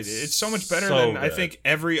good. It's so much better than I think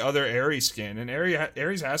every other Ares skin. And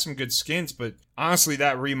Ares has some good skins, but honestly,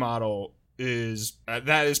 that remodel is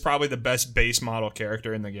probably the best base model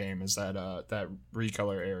character in the game, is that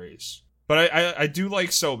recolor Ares. But I do like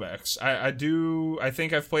Sobek's. I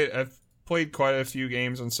think I've played quite a few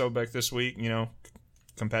games on Sobek this week.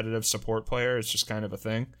 Competitive support player. It's just kind of a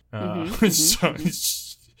thing. So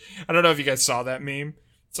I don't know if you guys saw that meme.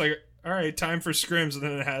 It's like, all right, time for scrims, and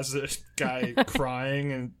then it has this guy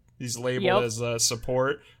crying, and He's labeled as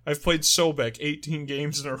support. I've played Sobek 18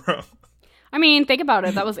 games in a row. I mean, think about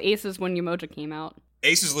it. That was Aces when Umoja came out.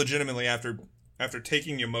 Aces legitimately, after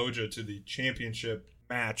taking Umoja to the championship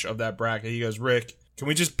match of that bracket, he goes, Rick, can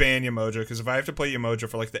we just ban Umoja? Because if I have to play Umoja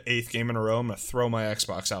for like the 8th game in a row, I'm going to throw my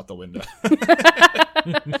Xbox out the window.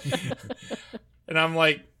 And I'm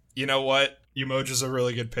like, you know what? Umoja's a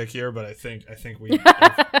really good pick here, but I think we...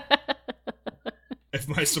 If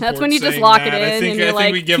my support's that's when you just saying lock that, it in. I think, and you're I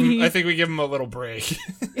think like, we give him a little break.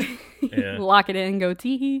 Yeah. Lock it in, go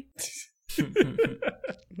tee.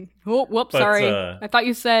 Oh, whoops, sorry. I thought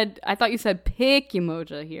you said pick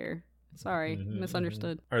Umoja here. Sorry,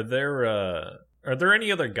 misunderstood. Are there any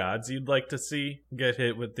other gods you'd like to see get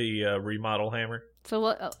hit with the remodel hammer?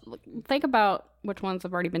 So think about which ones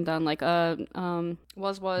have already been done. Like was.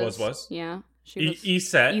 Yeah, she was.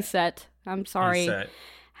 Eset. I'm sorry. Eset.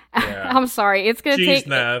 Yeah. I'm sorry. It's gonna take.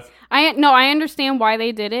 Nev. I understand why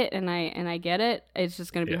they did it, and I get it. It's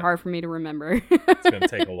just gonna be hard for me to remember. It's gonna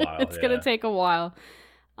take a while. It's gonna take a while.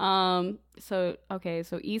 So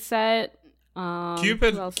Eset.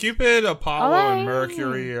 Cupid, Apollo, and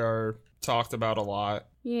Mercury are talked about a lot.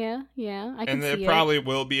 Yeah. I can and there probably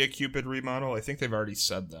will be a Cupid remodel. I think they've already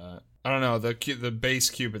said that. I don't know. The base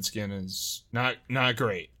Cupid skin is not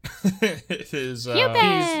great. It is.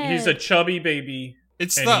 He's a chubby baby.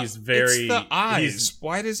 It's the eyes.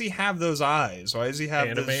 Why does he have those eyes? Why does he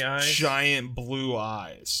have those giant blue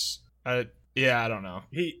eyes? I don't know.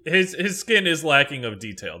 His skin is lacking of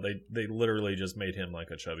detail. They literally just made him like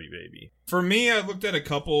a chubby baby. For me, I looked at a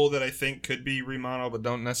couple that I think could be remodeled but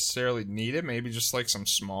don't necessarily need it. Maybe just like some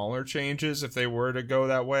smaller changes if they were to go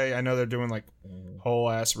that way. I know they're doing like whole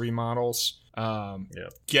ass remodels.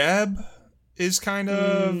 Geb is kind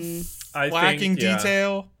of lacking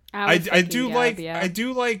detail. I do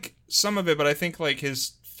like some of it, but I think like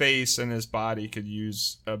his face and his body could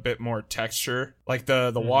use a bit more texture. Like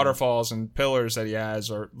the waterfalls and pillars that he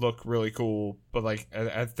has look really cool, but like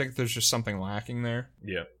I think there's just something lacking there.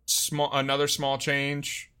 Yeah. Another small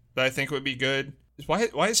change that I think would be good is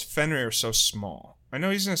why is Fenrir so small? I know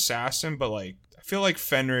he's an assassin, but like I feel like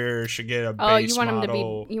Fenrir should get a base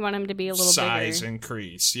model. You want him to be a little size bigger.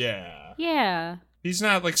 Increase. Yeah. Yeah. He's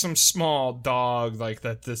not like some small dog like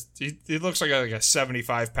that. He looks like a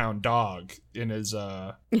 75-pound dog in his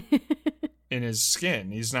in his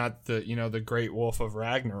skin. He's not the Great Wolf of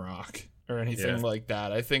Ragnarok or anything like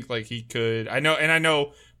that. I think like he could. I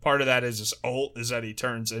know part of that is his ult is that he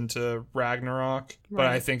turns into Ragnarok, but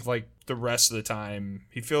I think like the rest of the time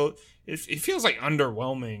it feels like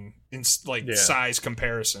underwhelming in like size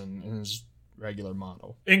comparison in his regular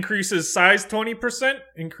model. Increase his size 20%,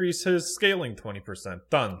 increase his scaling 20%.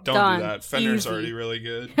 Done. Don't do that. Fenrir's already really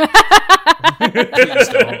good.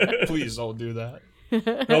 Please don't do that.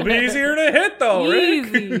 It'll be easier to hit though,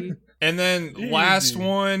 Rick. And then last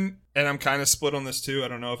one, and I'm kind of split on this too. I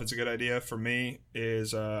don't know if it's a good idea for me,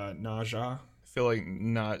 is Naja. I feel like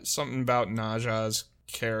something about Naja's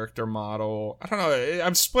character model. I don't know.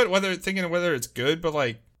 I'm split whether it's good, but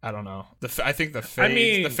like I don't know. I think the face could use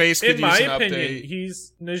an update. In my opinion,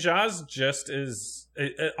 Naja's just as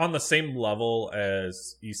on the same level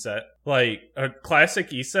as Eset. Like a classic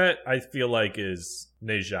Eset, I feel like is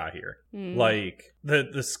Naja here. Like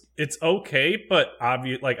it's okay, but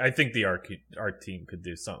obvious. Like I think the art team could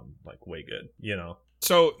do something like way good. You know.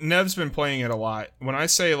 So Nev's been playing it a lot. When I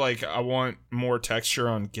say like I want more texture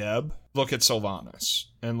on Geb, look at Sylvanas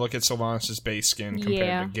and look at Sylvanas' base skin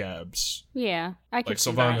compared to Geb's. Yeah, I can see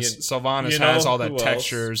Sylvanas has all that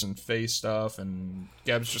textures and face stuff, and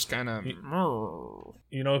Geb's just kind of.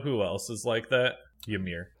 You know who else is like that?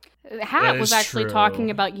 Ymir. Hat was actually talking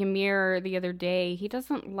about Ymir the other day. He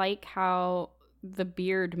doesn't like how the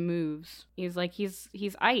beard moves. He's like he's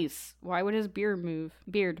ice. Why would his beard move?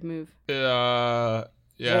 Yeah,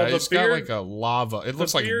 well, got like a lava. It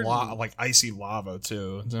looks like like icy lava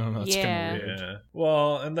too. I don't know. It's kind of weird. Yeah.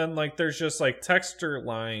 Well, and then like there's just like texture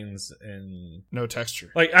lines and no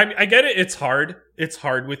texture. Like I get it. It's hard. It's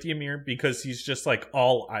hard with Ymir because he's just like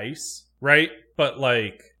all ice, right? But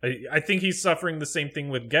like I think he's suffering the same thing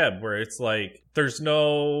with Geb, where it's like there's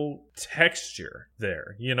no texture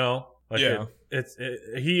there. You know? Like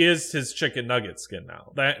he is his chicken nugget skin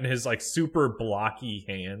now. That and his like super blocky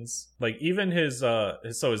hands. Like even his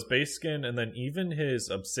base skin and then even his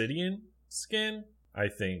obsidian skin, I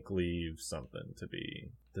think leaves something to be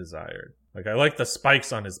desired. Like I like the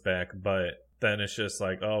spikes on his back, but then it's just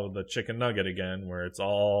like the chicken nugget again, where it's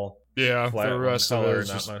all flat the rest color, of it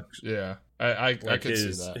not much. Yeah. I could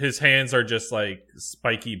see that. His hands are just like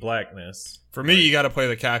spiky blackness. For me, you got to play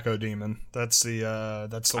the Kako Demon. That's the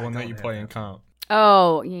one that you play in comp.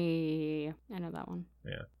 Oh, yeah. I know that one.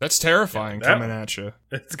 Yeah. That's terrifying coming at you.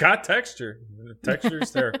 It's got texture. Texture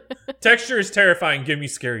is texture is terrifying. Give me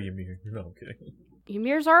scary Ymir. No, I'm kidding.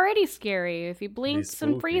 Ymir's already scary. If he blinks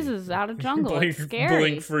and freezes out of jungle, it's scary.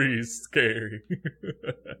 Blink, freeze, scary.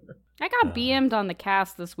 I got BM'd on the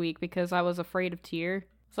cast this week because I was afraid of Tyr.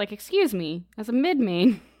 It's like, excuse me, as a mid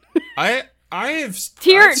main. I have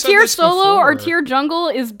Tyr solo or Tyr jungle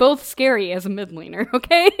is both scary as a mid laner,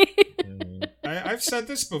 okay? I've said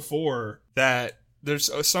this before, that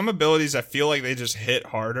there's some abilities I feel like they just hit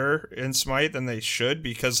harder in Smite than they should,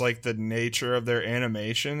 because like the nature of their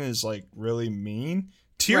animation is like really mean.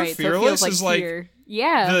 Tyr Fearless is like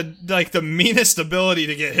the meanest ability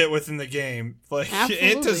to get hit with in the game. Like Absolutely.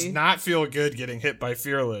 It does not feel good getting hit by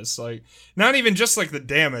Fearless. Like not even just like the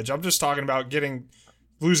damage. I'm just talking about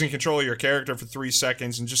losing control of your character for 3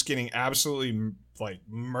 seconds and just getting absolutely like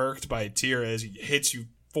murked by Tyr as he hits you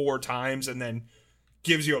 4 times and then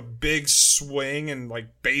gives you a big swing and like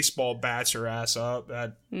baseball bats your ass up.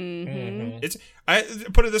 That I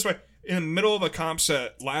put it this way: in the middle of a comp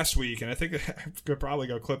set last week, and I think I could probably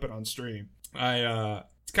go clip it on stream.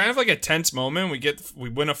 It's kind of like a tense moment. We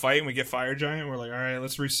win a fight and we get Fire Giant. And we're like, all right,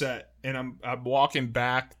 let's reset. And I'm walking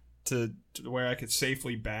back to where I could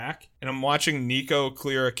safely back, and I'm watching Nico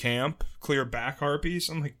clear back harpies.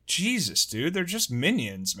 I'm like, Jesus, dude, they're just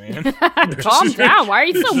minions, man. Calm down. Why are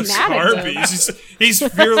you so mad at them? He's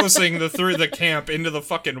fearlessing the camp into the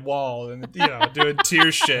fucking wall and doing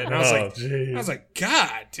Tyr shit. And I was like,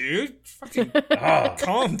 God, dude, fucking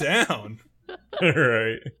calm down.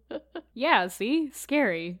 Right. Yeah, see?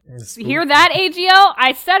 Scary. Hear that, AGL?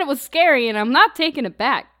 I said it was scary, and I'm not taking it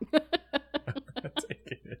back.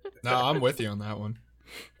 No, I'm with you on that one.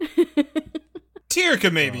 Tyr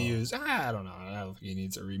could maybe use. I don't know. I don't think he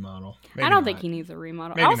needs a remodel. I don't think he needs a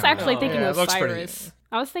remodel. Maybe I was actually thinking of looks Cyrus.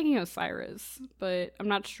 I was thinking of Cyrus, but I'm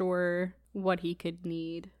not sure what he could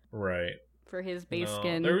need. Right. For his base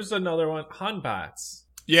skin. There was another one. Hunbots.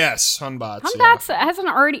 Yes, Hunbots.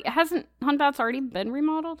 Hasn't Hunbots already been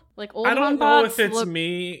remodeled? Like old Hunbots. I don't know if it's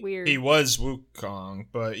me. Weird. He was Wukong,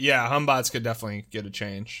 but yeah, Hunbots could definitely get a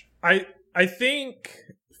change. I think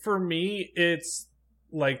for me it's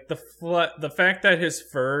like the fact that his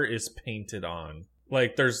fur is painted on.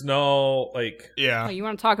 Like there's no yeah. Oh, you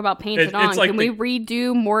want to talk about painted on? Like Can we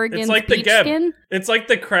redo Morgan's like beach the Geb skin? It's like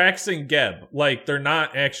the cracks in Geb. Like they're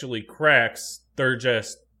not actually cracks. They're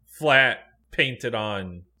just flat painted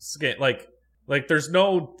on skin. Like there's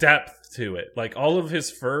no depth to it. Like all of his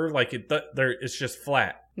fur, like it's just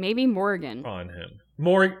flat. Maybe Morgan on him.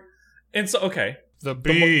 And so okay.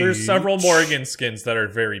 There's several Morgan skins that are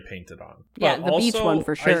very painted on. Yeah, but the also, beach one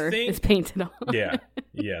for sure is painted on. yeah,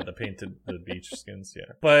 the beach skins,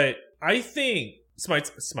 yeah. But I think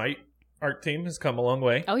Smite art team has come a long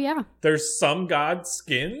way. Oh, yeah. There's some god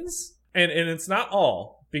skins, and it's not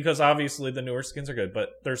all, because obviously the newer skins are good,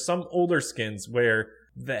 but there's some older skins where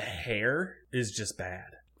the hair is just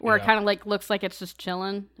bad. Where it kind of like looks like it's just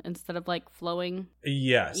chilling instead of like flowing.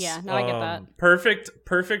 Yes. Yeah, no, I get that.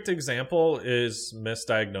 Perfect example is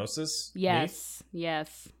Misdiagnosis. Yes.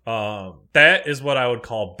 That is what I would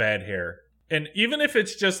call bad hair. And even if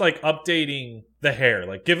it's just like updating the hair,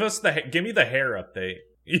 like give me the hair update.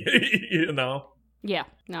 You know? Yeah.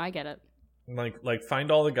 No, I get it. Like find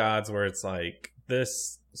all the gods where it's like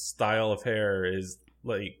this style of hair is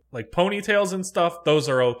like ponytails and stuff, those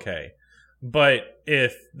are okay. But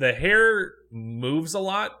if the hair moves a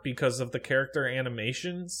lot because of the character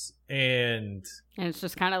animations and it's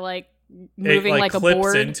just kind of like moving like a clips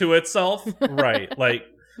board into itself, right? Like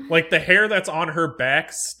the hair that's on her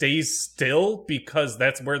back stays still because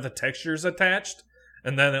that's where the texture's attached,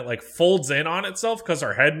 and then it like folds in on itself because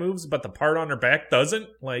her head moves, but the part on her back doesn't.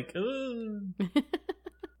 Like, ooh.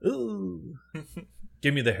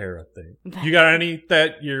 Give me the hair update. You got any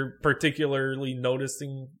that you're particularly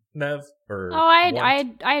noticing, Nev?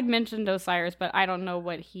 I had mentioned Osiris, but I don't know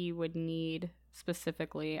what he would need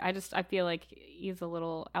specifically. I feel like he's a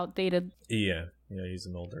little outdated. Yeah, he's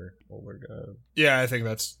an older guy. Yeah, I think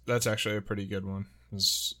that's actually a pretty good one.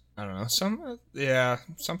 I don't know,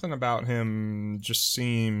 something about him just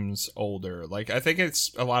seems older. Like I think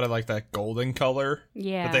it's a lot of like that golden color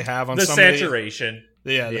that they have on the some saturation.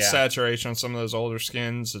 The saturation on some of those older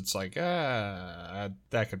skins. It's like that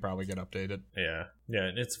could probably get updated. Yeah,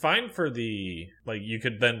 and it's fine for you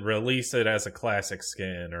could then release it as a classic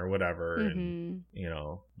skin or whatever, and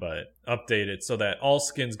but update it so that all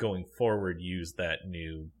skins going forward use that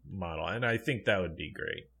new model, and I think that would be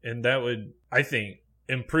great, and that would, I think,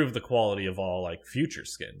 improve the quality of all like future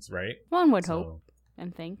skins, right? One would hope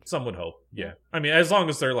and think. Some would hope, yeah. I mean, as long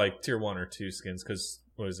as they're like tier 1 or 2 skins, because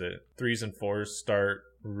 3s and 4s start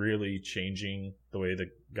really changing the way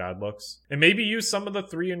the god looks, and maybe use some of the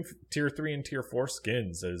tier 3 and tier 4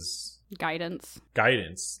 skins as guidance,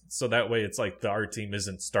 so that way it's like the art team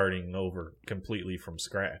isn't starting over completely from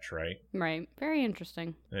scratch, right? Very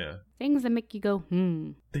interesting. Yeah. Things that make you go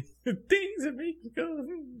things that make you go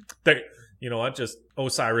there. You know what, just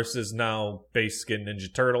Osiris is now base skin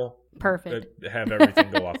Ninja Turtle. Perfect. Have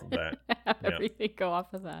everything go off of that. Everything go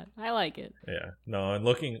off of that. I like it. Yeah. No, and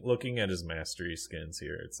looking at his mastery skins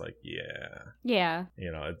here, it's like, yeah.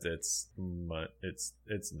 You know, it's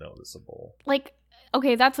noticeable. Like,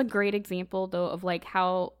 okay, that's a great example though of like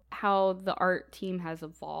how the art team has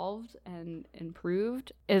evolved and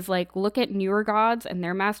improved. Is like, look at newer gods and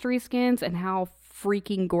their mastery skins and how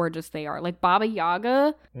freaking gorgeous they are. Like Baba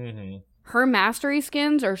Yaga. Mm-hmm. Her mastery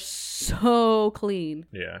skins are so clean.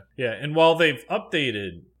 Yeah. And while they've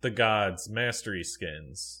updated the gods' mastery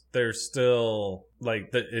skins, they're still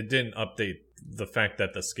like it didn't update the fact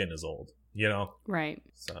that the skin is old. You know? Right.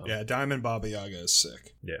 So yeah, Diamond Baba Yaga is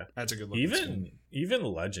sick. Yeah, that's a good look. Even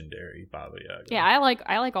legendary Baba Yaga. Yeah, I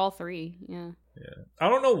like all three. Yeah. I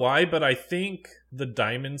don't know why, but I think the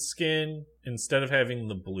diamond skin, instead of having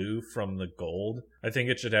the blue from the gold, I think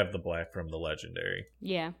it should have the black from the legendary.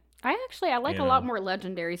 Yeah. I like a lot more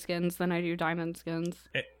legendary skins than I do diamond skins.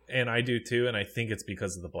 And I do too, and I think it's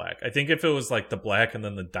because of the black. I think if it was like the black and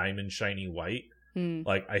then the diamond shiny white,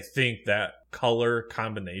 like I think that color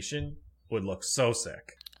combination would look so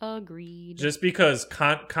sick. Agreed. Just because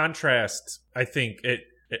contrast, I think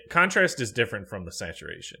contrast is different from the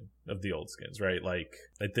saturation of the old skins, right? Like,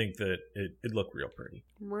 I think that it looked real pretty.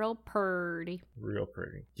 Real pretty.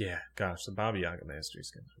 Yeah, gosh, the Baba Yaga mastery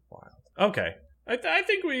skins are wild. Okay. I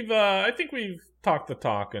think we've talked the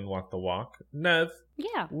talk and walked the walk. Nev,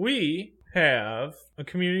 yeah, we have a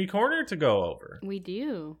community corner to go over. We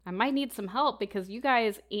do. I might need some help because you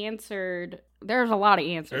guys answered. There's a lot of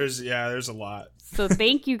answers. There's a lot. So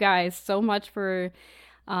thank you guys so much for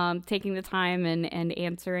taking the time and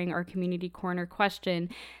answering our community corner question.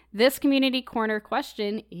 This community corner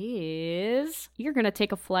question is: you're gonna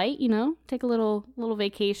take a flight, take a little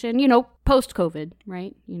vacation, post COVID,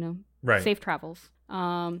 right? Right. Safe travels.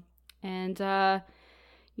 And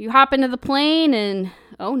you hop into the plane and,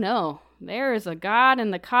 oh no, there is a god in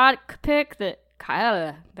the cockpit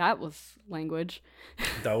that was language.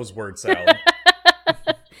 That was word salad.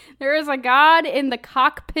 There is a god in the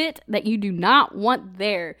cockpit that you do not want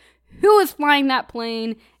there. Who is flying that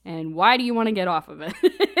plane and why do you want to get off of it?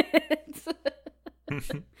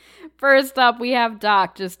 First up, we have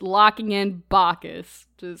Doc just locking in Bacchus.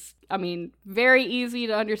 Very easy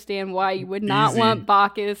to understand why you would not want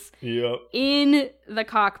Bacchus in the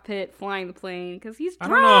cockpit flying the plane, because he's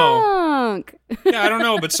drunk. I don't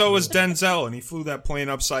know, but so was Denzel, and he flew that plane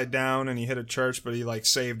upside down, and he hit a church, but he,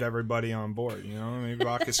 saved everybody on board, Maybe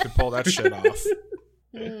Bacchus could pull that shit off.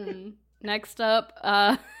 Next up,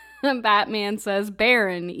 Batman says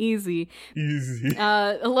Baron, easy.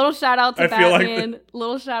 A little shout out to Batman.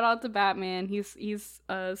 Little shout out to Batman. He's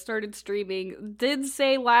started streaming. Did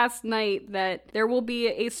say last night that there will be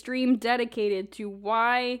a stream dedicated to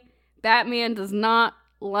why Batman does not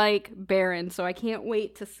like Baron. So I can't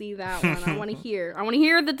wait to see that one. I want to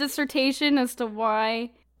hear the dissertation as to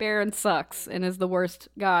why Baron sucks and is the worst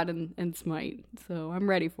god in Smite. So I'm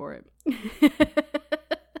ready for it.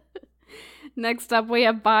 Next up, we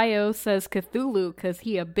have Bio says Cthulhu because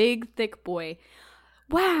he a big, thick boy.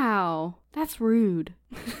 Wow, that's rude.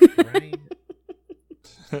 Right.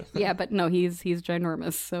 Yeah, but no, he's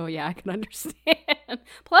ginormous, so yeah, I can understand.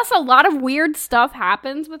 Plus, a lot of weird stuff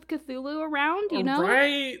happens with Cthulhu around,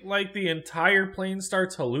 Right, like the entire plane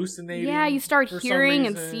starts hallucinating. Yeah, you start hearing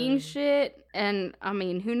and seeing shit, and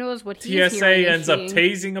who knows what he's hearing. TSA ends up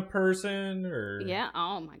tasing a person, or yeah.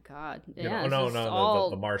 Oh my god. Yeah.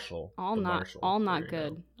 The marshal. All not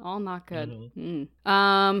good. All not good.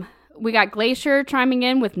 Mm-hmm. We got Glacier chiming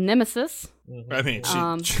in with Nemesis. Mm-hmm. I mean,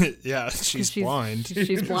 she's blind.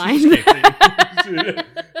 She's blind.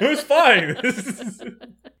 Who's fine?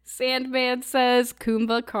 Sandman says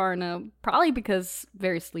Kumbha Karna, probably because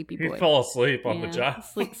very sleepy boy. He fell asleep on the job.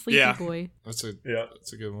 Sleepy boy. That's a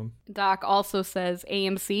good one. Doc also says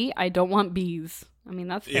AMC, I don't want bees. I mean,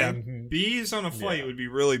 that's fair. Yeah, bees on a flight would be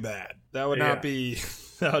really bad. That would not be.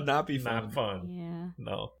 That would not be fun. Not fun. Yeah.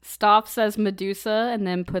 No. Stoff says Medusa and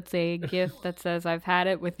then puts a gif that says, I've had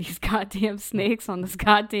it with these goddamn snakes on this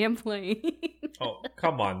goddamn plane. Oh,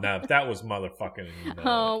 come on, Nev. That was motherfucking.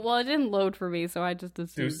 Oh, well, it didn't load for me, so I just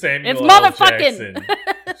assumed. Do Samuel it's motherfucking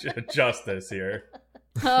Jackson justice here.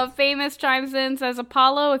 Famous chimes in, says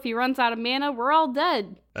Apollo, if he runs out of mana, we're all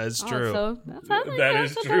dead. That's true. So That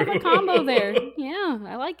is true. A combo there. Yeah,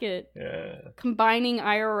 I like it. Yeah. Combining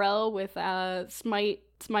IRL with smite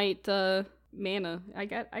mana. I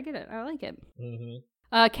get it. I like it. Mm-hmm.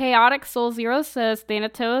 Chaotic Soul Zero says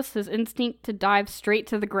Thanatos, his instinct to dive straight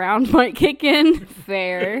to the ground might kick in.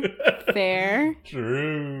 Fair.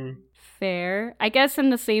 True. Fair. I guess in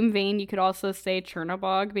the same vein, you could also say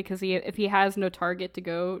Chernobog, because if he has no target to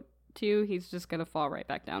go to, he's just going to fall right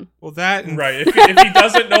back down. Well, that... Right. If he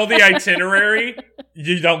doesn't know the itinerary,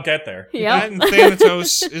 you don't get there. Yeah. That and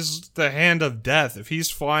Thanatos is the hand of death. If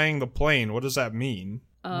he's flying the plane, what does that mean?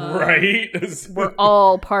 Right? We're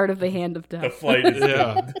all part of the hand of death. The flight is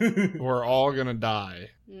Yeah. We're all going to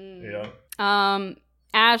die. Yeah.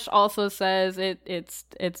 Ash also says it's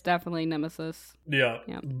definitely Nemesis. Yeah.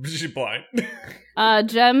 She's blind.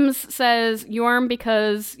 Gems says Yorm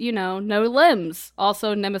because, no limbs.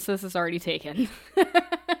 Also, Nemesis is already taken.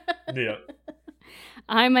 Yeah.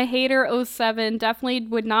 I'm a hater 07. Definitely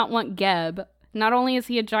would not want Geb. Not only is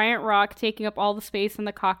he a giant rock taking up all the space in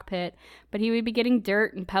the cockpit, but he would be getting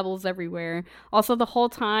dirt and pebbles everywhere. Also, the whole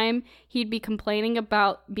time, he'd be complaining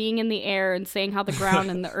about being in the air and saying how the ground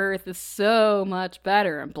and the earth is so much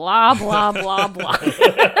better and blah, blah, blah, blah.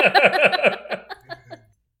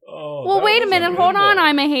 Well, wait a minute. Hold on,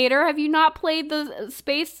 I'm a hater. Have you not played the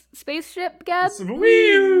spaceship, Geb?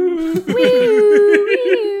 Wee-oo.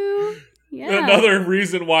 Wee-oo. Yeah. Another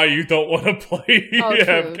reason why you don't want to play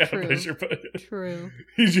True.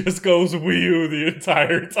 He just goes Wii U the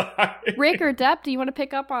entire time. Rick or Depp, do you want to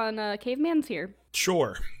pick up on Caveman's here?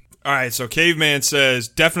 Sure. All right, so Caveman says,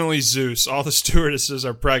 definitely Zeus. All the stewardesses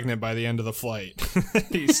are pregnant by the end of the flight.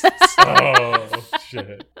 Oh,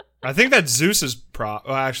 shit. I think that's Zeus's well,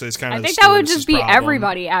 actually, it's kind of I think that would just be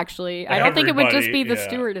everybody, actually. I don't think it would just be the yeah.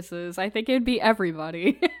 stewardesses. I think it would be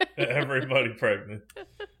everybody. Everybody pregnant.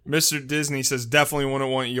 Mr. Disney says, definitely wouldn't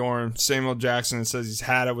want Yorm. Samuel Jackson says he's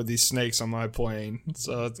had it with these snakes on my plane.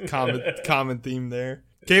 So it's a common theme there.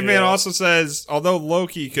 Caveman also says, although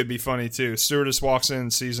Loki could be funny too, stewardess walks in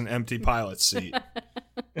and sees an empty pilot's seat. Oh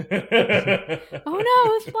no,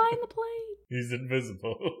 he's flying the plane. He's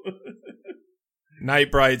invisible.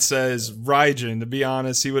 Nightbright says, Raijin, to be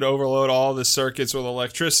honest, he would overload all the circuits with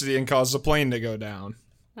electricity and cause the plane to go down.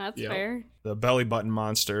 That's fair. The belly button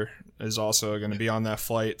monster is also going to be on that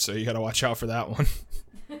flight, so you got to watch out for that one.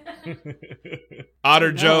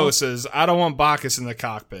 Otter Joe says, I don't want Bacchus in the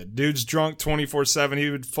cockpit. Dude's drunk 24/7. He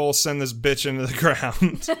would full send this bitch into the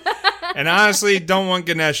ground. And honestly, don't want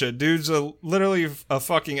Ganesha. Dude's literally a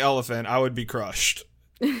fucking elephant. I would be crushed.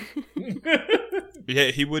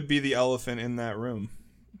 Yeah, he would be the elephant in that room.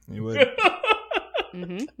 He would.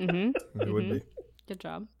 He would be. Good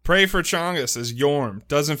job. Pray for Chongus as Yorm.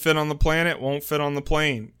 Doesn't fit on the planet, won't fit on the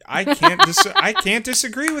plane. I can't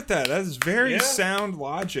disagree with that. That is very sound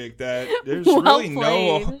logic. That there's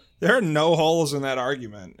there are no holes in that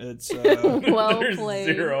argument. It's well there's played.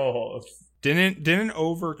 Zero holes. Didn't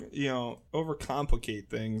overcomplicate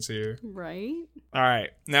things here. Right. All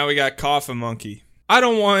right, now we got Coffin Monkey. I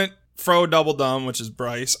don't want Fro Double Dumb, which is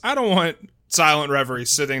Bryce. I don't want Silent Reverie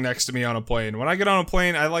sitting next to me on a plane. When I get on a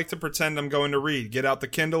plane, I like to pretend I'm going to read. Get out the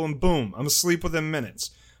Kindle and boom, I'm asleep within minutes.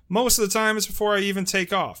 Most of the time, it's before I even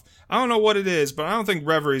take off. I don't know what it is, but I don't think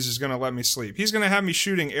Reveries is going to let me sleep. He's going to have me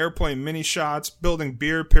shooting airplane mini shots, building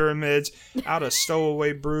beer pyramids out of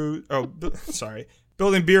stowaway brews.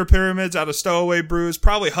 Building beer pyramids out of stowaway brews,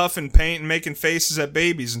 probably huffing paint and making faces at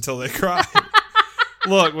babies until they cry.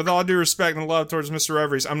 Look, with all due respect and love towards Mr.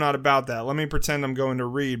 Reveries, I'm not about that. Let me pretend I'm going to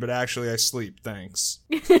read, but actually I sleep. Thanks.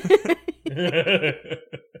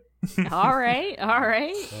 All right.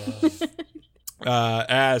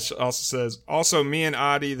 Ash also says, also, me and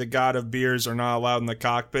Adi, the god of beers, are not allowed in the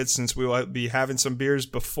cockpit since we will be having some beers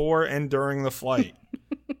before and during the flight.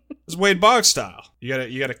 It's Wade Boggs style.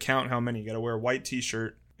 You gotta count how many. You gotta wear a white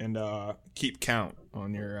t-shirt and keep count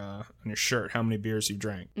on your shirt how many beers you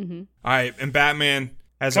drank. Mm-hmm. All right, and Batman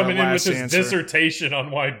has coming our in last with his answer. Dissertation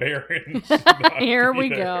on why Baron. Here we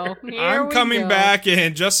go. I'm coming back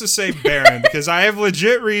in just to say Baron because I have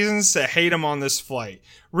legit reasons to hate him on this flight.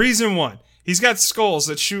 Reason 1, he's got skulls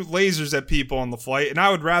that shoot lasers at people on the flight, and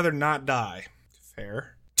I would rather not die.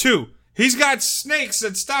 Fair. 2, he's got snakes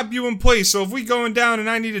that stop you in place, so if we going down and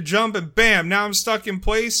I need to jump and bam, now I'm stuck in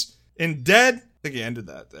place and dead. I think he ended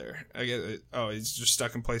that there. I get it. Oh, he's just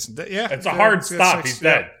stuck in place and dead. Yeah. It's a hard stop. He's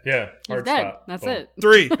dead. Yeah. Hard he's dead. Stop. That's Boom. it.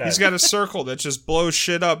 3, he's got a circle that just blows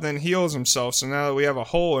shit up, then heals himself. So now that we have a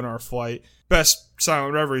hole in our flight, best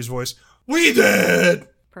Silent Reverie's voice, we did!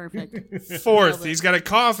 Perfect. Fourth, he's got a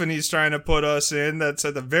coffin he's trying to put us in that's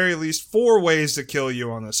at the very least 4 ways to kill you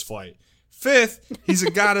on this flight. Fifth, he's a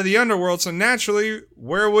god of the underworld, so naturally,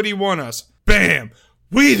 where would he want us? Bam!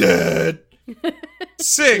 We did!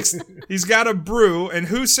 Sixth, he's got a brew, and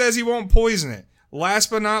who says he won't poison it? Last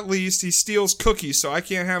but not least, he steals cookies, so I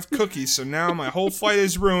can't have cookies, so now my whole flight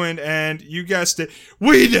is ruined, and you guessed it,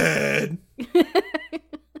 we did!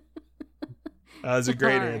 That was a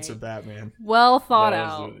great answer, Batman. Well thought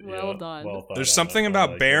out. Well done. There's something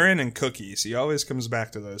about Baron and cookies. He always comes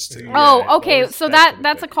back to those two. Oh, okay. So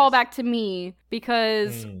that's a callback to me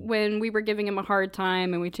because when we were giving him a hard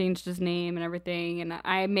time and we changed his name and everything, and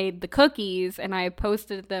I made the cookies and I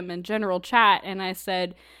posted them in general chat and I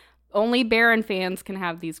said, only Baron fans can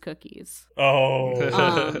have these cookies.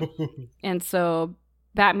 Oh. And so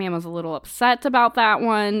Batman was a little upset about that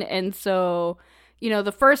one. And so, you know,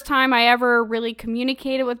 the first time I ever really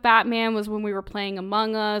communicated with Batman was when we were playing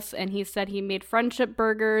Among Us, and he said he made friendship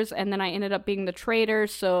burgers, and then I ended up being the traitor,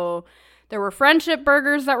 so there were friendship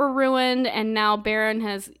burgers that were ruined, and now Baron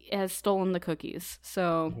has stolen the cookies.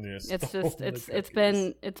 So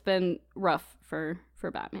it's been rough for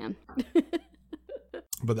Batman.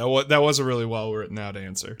 But that was a really well written out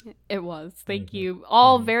answer. It was. Thank you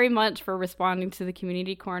all very much for responding to the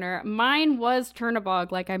community corner. Mine was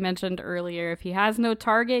Chernobog, like I mentioned earlier. If he has no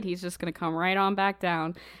target, he's just going to come right on back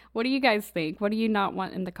down. What do you guys think? What do you not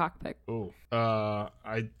want in the cockpit? Oh,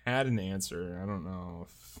 I had an answer. I don't know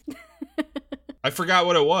if... I forgot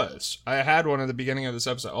what it was. I had one at the beginning of this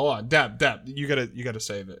episode. Hold on, Deb, you gotta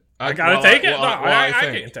save it. I gotta take it. I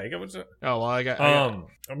can't take it. What's it? Oh well,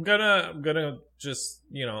 I'm gonna just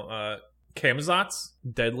Camazotz,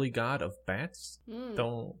 deadly god of bats.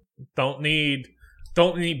 Don't need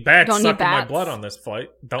bats sucking my blood on this flight.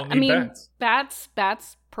 Don't need bats.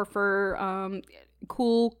 Bats prefer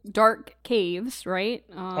cool dark caves, right?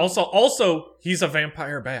 Also, he's a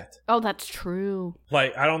vampire bat. Oh, that's true.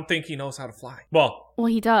 Like, I don't think he knows how to fly. Well,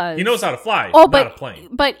 he does. He knows how to fly. Oh, not a plane.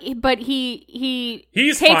 But he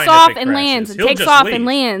He's takes off and lands and takes off and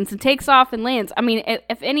lands and takes off and lands. I mean,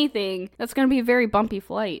 if anything, that's going to be a very bumpy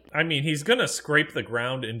flight. I mean, he's going to scrape the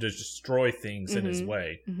ground and destroy things in his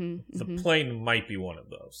way. The plane might be one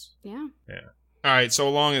of those. Yeah. All right, so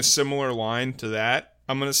along a similar line to that,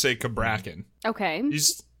 I'm going to say Cabrakan. Okay.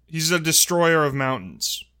 He's a destroyer of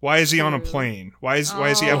mountains. Why is he on a plane? Why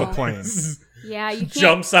does he have a plane? Yeah, you can't,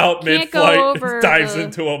 jumps out mid-flight, dives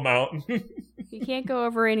into a mountain. You can't go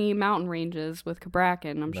over any mountain ranges with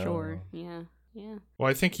Cabrakan, I'm sure. Yeah. Well,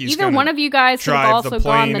 I think he's either one of you guys could have also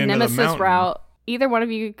gone the Nemesis route. Either one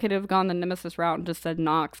of you could have gone the Nemesis route and just said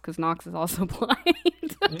Nox, because Nox is also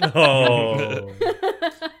blind. Oh.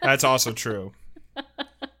 That's also true.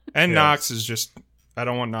 And Nox is just... I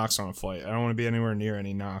don't want Nox on a flight. I don't want to be anywhere near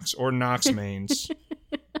any Nox or Nox mains.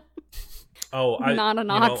 Not a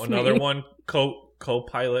Nox another main. one,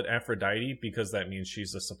 co-pilot Aphrodite, because that means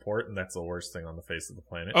she's a support, and that's the worst thing on the face of the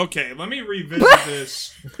planet. Okay, let me revisit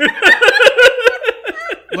this.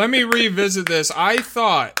 I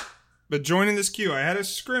thought, but joining this queue, I had a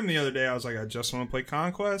scrim the other day. I was like, I just want to play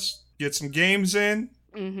Conquest, get some games in.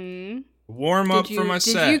 Warm up for my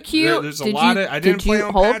set. There's a lot of... I didn't play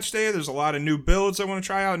on patch day. There's a lot of new builds I want to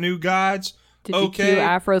try out, new gods. Did you queue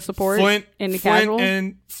Afro support in the casual?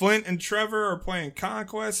 Flint and Trevor are playing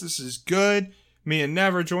Conquest. This is good. Me and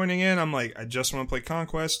Never joining in. I'm like, I just want to play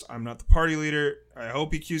Conquest. I'm not the party leader. I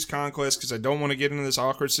hope he queues Conquest because I don't want to get into this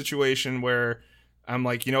awkward situation where I'm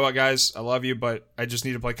like, you know what, guys? I love you, but I just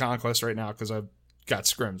need to play Conquest right now because I've got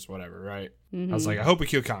scrims, whatever, right? I was like, I hope he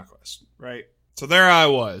queue Conquest, right? So there I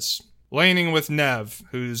was. Laning with Nev,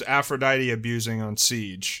 who's Aphrodite abusing on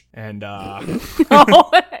Siege, and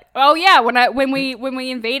oh yeah, when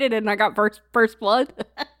we invaded it and I got first blood.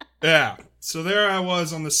 Yeah, so there I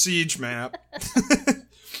was on the Siege map.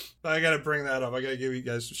 I gotta bring that up. I gotta give you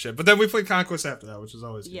guys some shit. But then we played Conquest after that, which is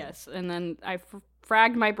always good. Yes, and then I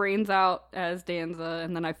fragged my brains out as Danza,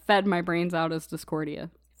 and then I fed my brains out as Discordia.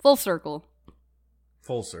 Full circle.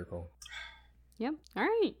 Yep. All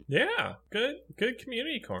right. Yeah. Good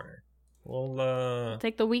community corner. We'll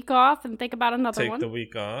take the week off and think about another one. Take the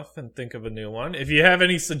week off and think of a new one. If you have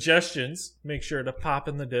any suggestions, make sure to pop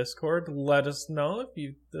in the Discord. Let us know if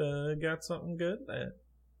you got something good that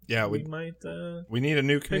we might. We need a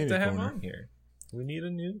new community to have corner on here. We need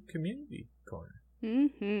a new community corner.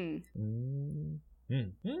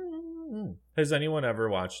 Has anyone ever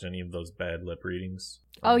watched any of those bad lip readings?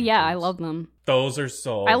 Oh yeah, I love them. Those are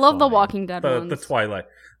so. I love funny. the Walking Dead ones. The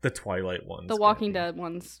Twilight ones. The Walking Dead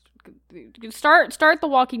ones. Start the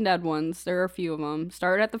Walking Dead ones. There are a few of them.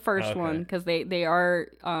 Start at the first one because they are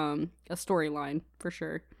a storyline for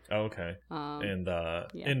sure. Okay. And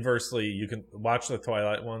inversely, you can watch the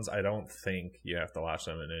Twilight ones. I don't think you have to watch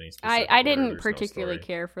them in any specific I order. didn't There's particularly no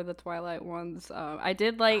care for the Twilight ones. I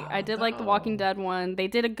did like the Walking Dead one. They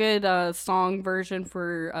did a good song version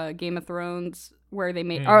for Game of Thrones where they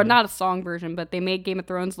made or not a song version, but they made Game of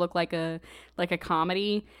Thrones look like a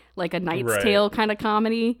comedy, like a Knight's Tale kind of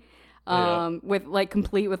comedy. With like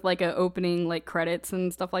complete with like a opening like credits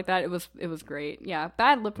and stuff like that. It was great. Yeah,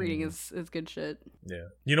 bad lip reading is good shit. Yeah.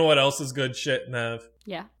 You know what else is good shit, Nev?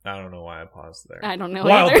 Yeah. I don't know why I paused there. I don't know.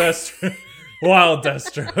 Wild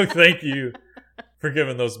Deathstroke. Thank you for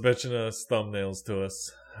giving those bitchin' thumbnails to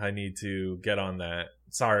us. I need to get on that.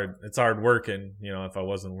 It's hard working. You know, if I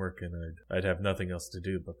wasn't working, I'd have nothing else to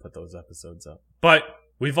do but put those episodes up. But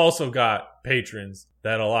we've also got patrons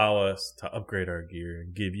that allow us to upgrade our gear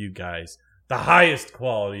and give you guys the highest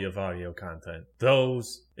quality of audio content.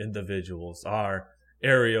 Those individuals are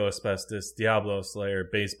Aereo Asbestos, Diablo Slayer,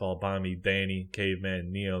 Baseball Bomby, Danny,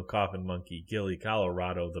 Caveman, Neo, Coffin Monkey, Gilly,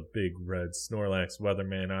 Colorado, The Big Red, Snorlax,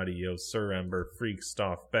 Weatherman, Adios, Sir Ember,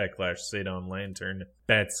 Freakstoff, Backlash, Sadon Lantern,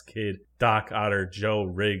 Bats Kid, Doc Otter, Joe,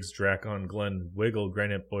 Riggs, Dracon, Glenn, Wiggle,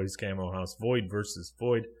 Granite Boys, Camo House, Void vs.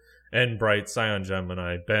 Void, and Bright, Scion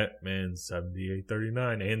Gemini, Batman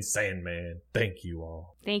 7839, and Sandman. Thank you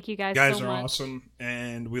all. Thank you guys so much. You guys are awesome,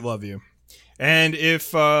 and we love you. And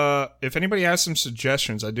if anybody has some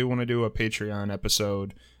suggestions, I do want to do a Patreon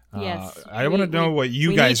episode. Yes. I want to know what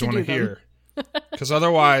you guys want to hear. Because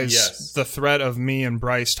otherwise, the threat of me and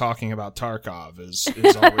Bryce talking about Tarkov is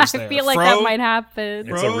always there. I feel like that might happen.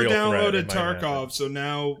 Fro downloaded Tarkov, so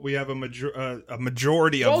now we have a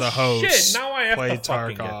majority of the hosts now I have play to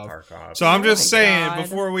fucking get Tarkov. So I'm just saying,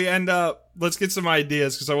 before we end up, let's get some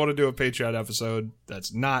ideas, because I want to do a Patreon episode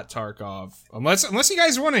that's not Tarkov. Unless you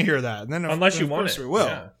guys want to hear that. And then unless you want it. We will.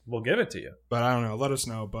 Yeah, we'll give it to you. But I don't know. Let us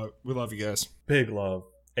know. But we love you guys. Big love.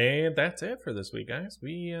 And that's it for this week, guys.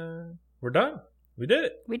 We're done. We did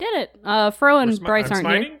it. We did it. Fro and Bryce aren't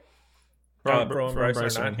here. Fro and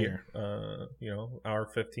Bryce are not here. Hour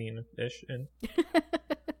 15-ish in.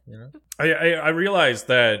 I realized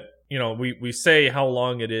that, we say how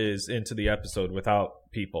long it is into the episode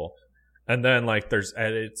without people. And then, there's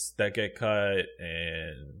edits that get cut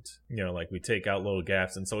and, we take out little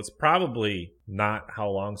gaps. And so it's probably not how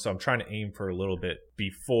long. So I'm trying to aim for a little bit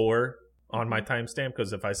before on my timestamp,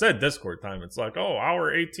 because if I said Discord time, it's like,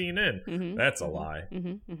 hour 18 in. Mm-hmm. That's a lie.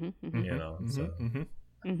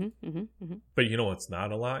 But you know what's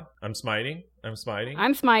not a lie? I'm smiting. I'm smiting. Bye.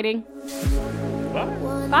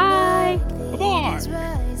 Bye. Bye-bye.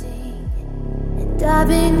 And I've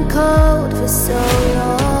been cold for so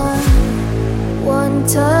long. One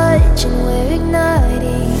touch and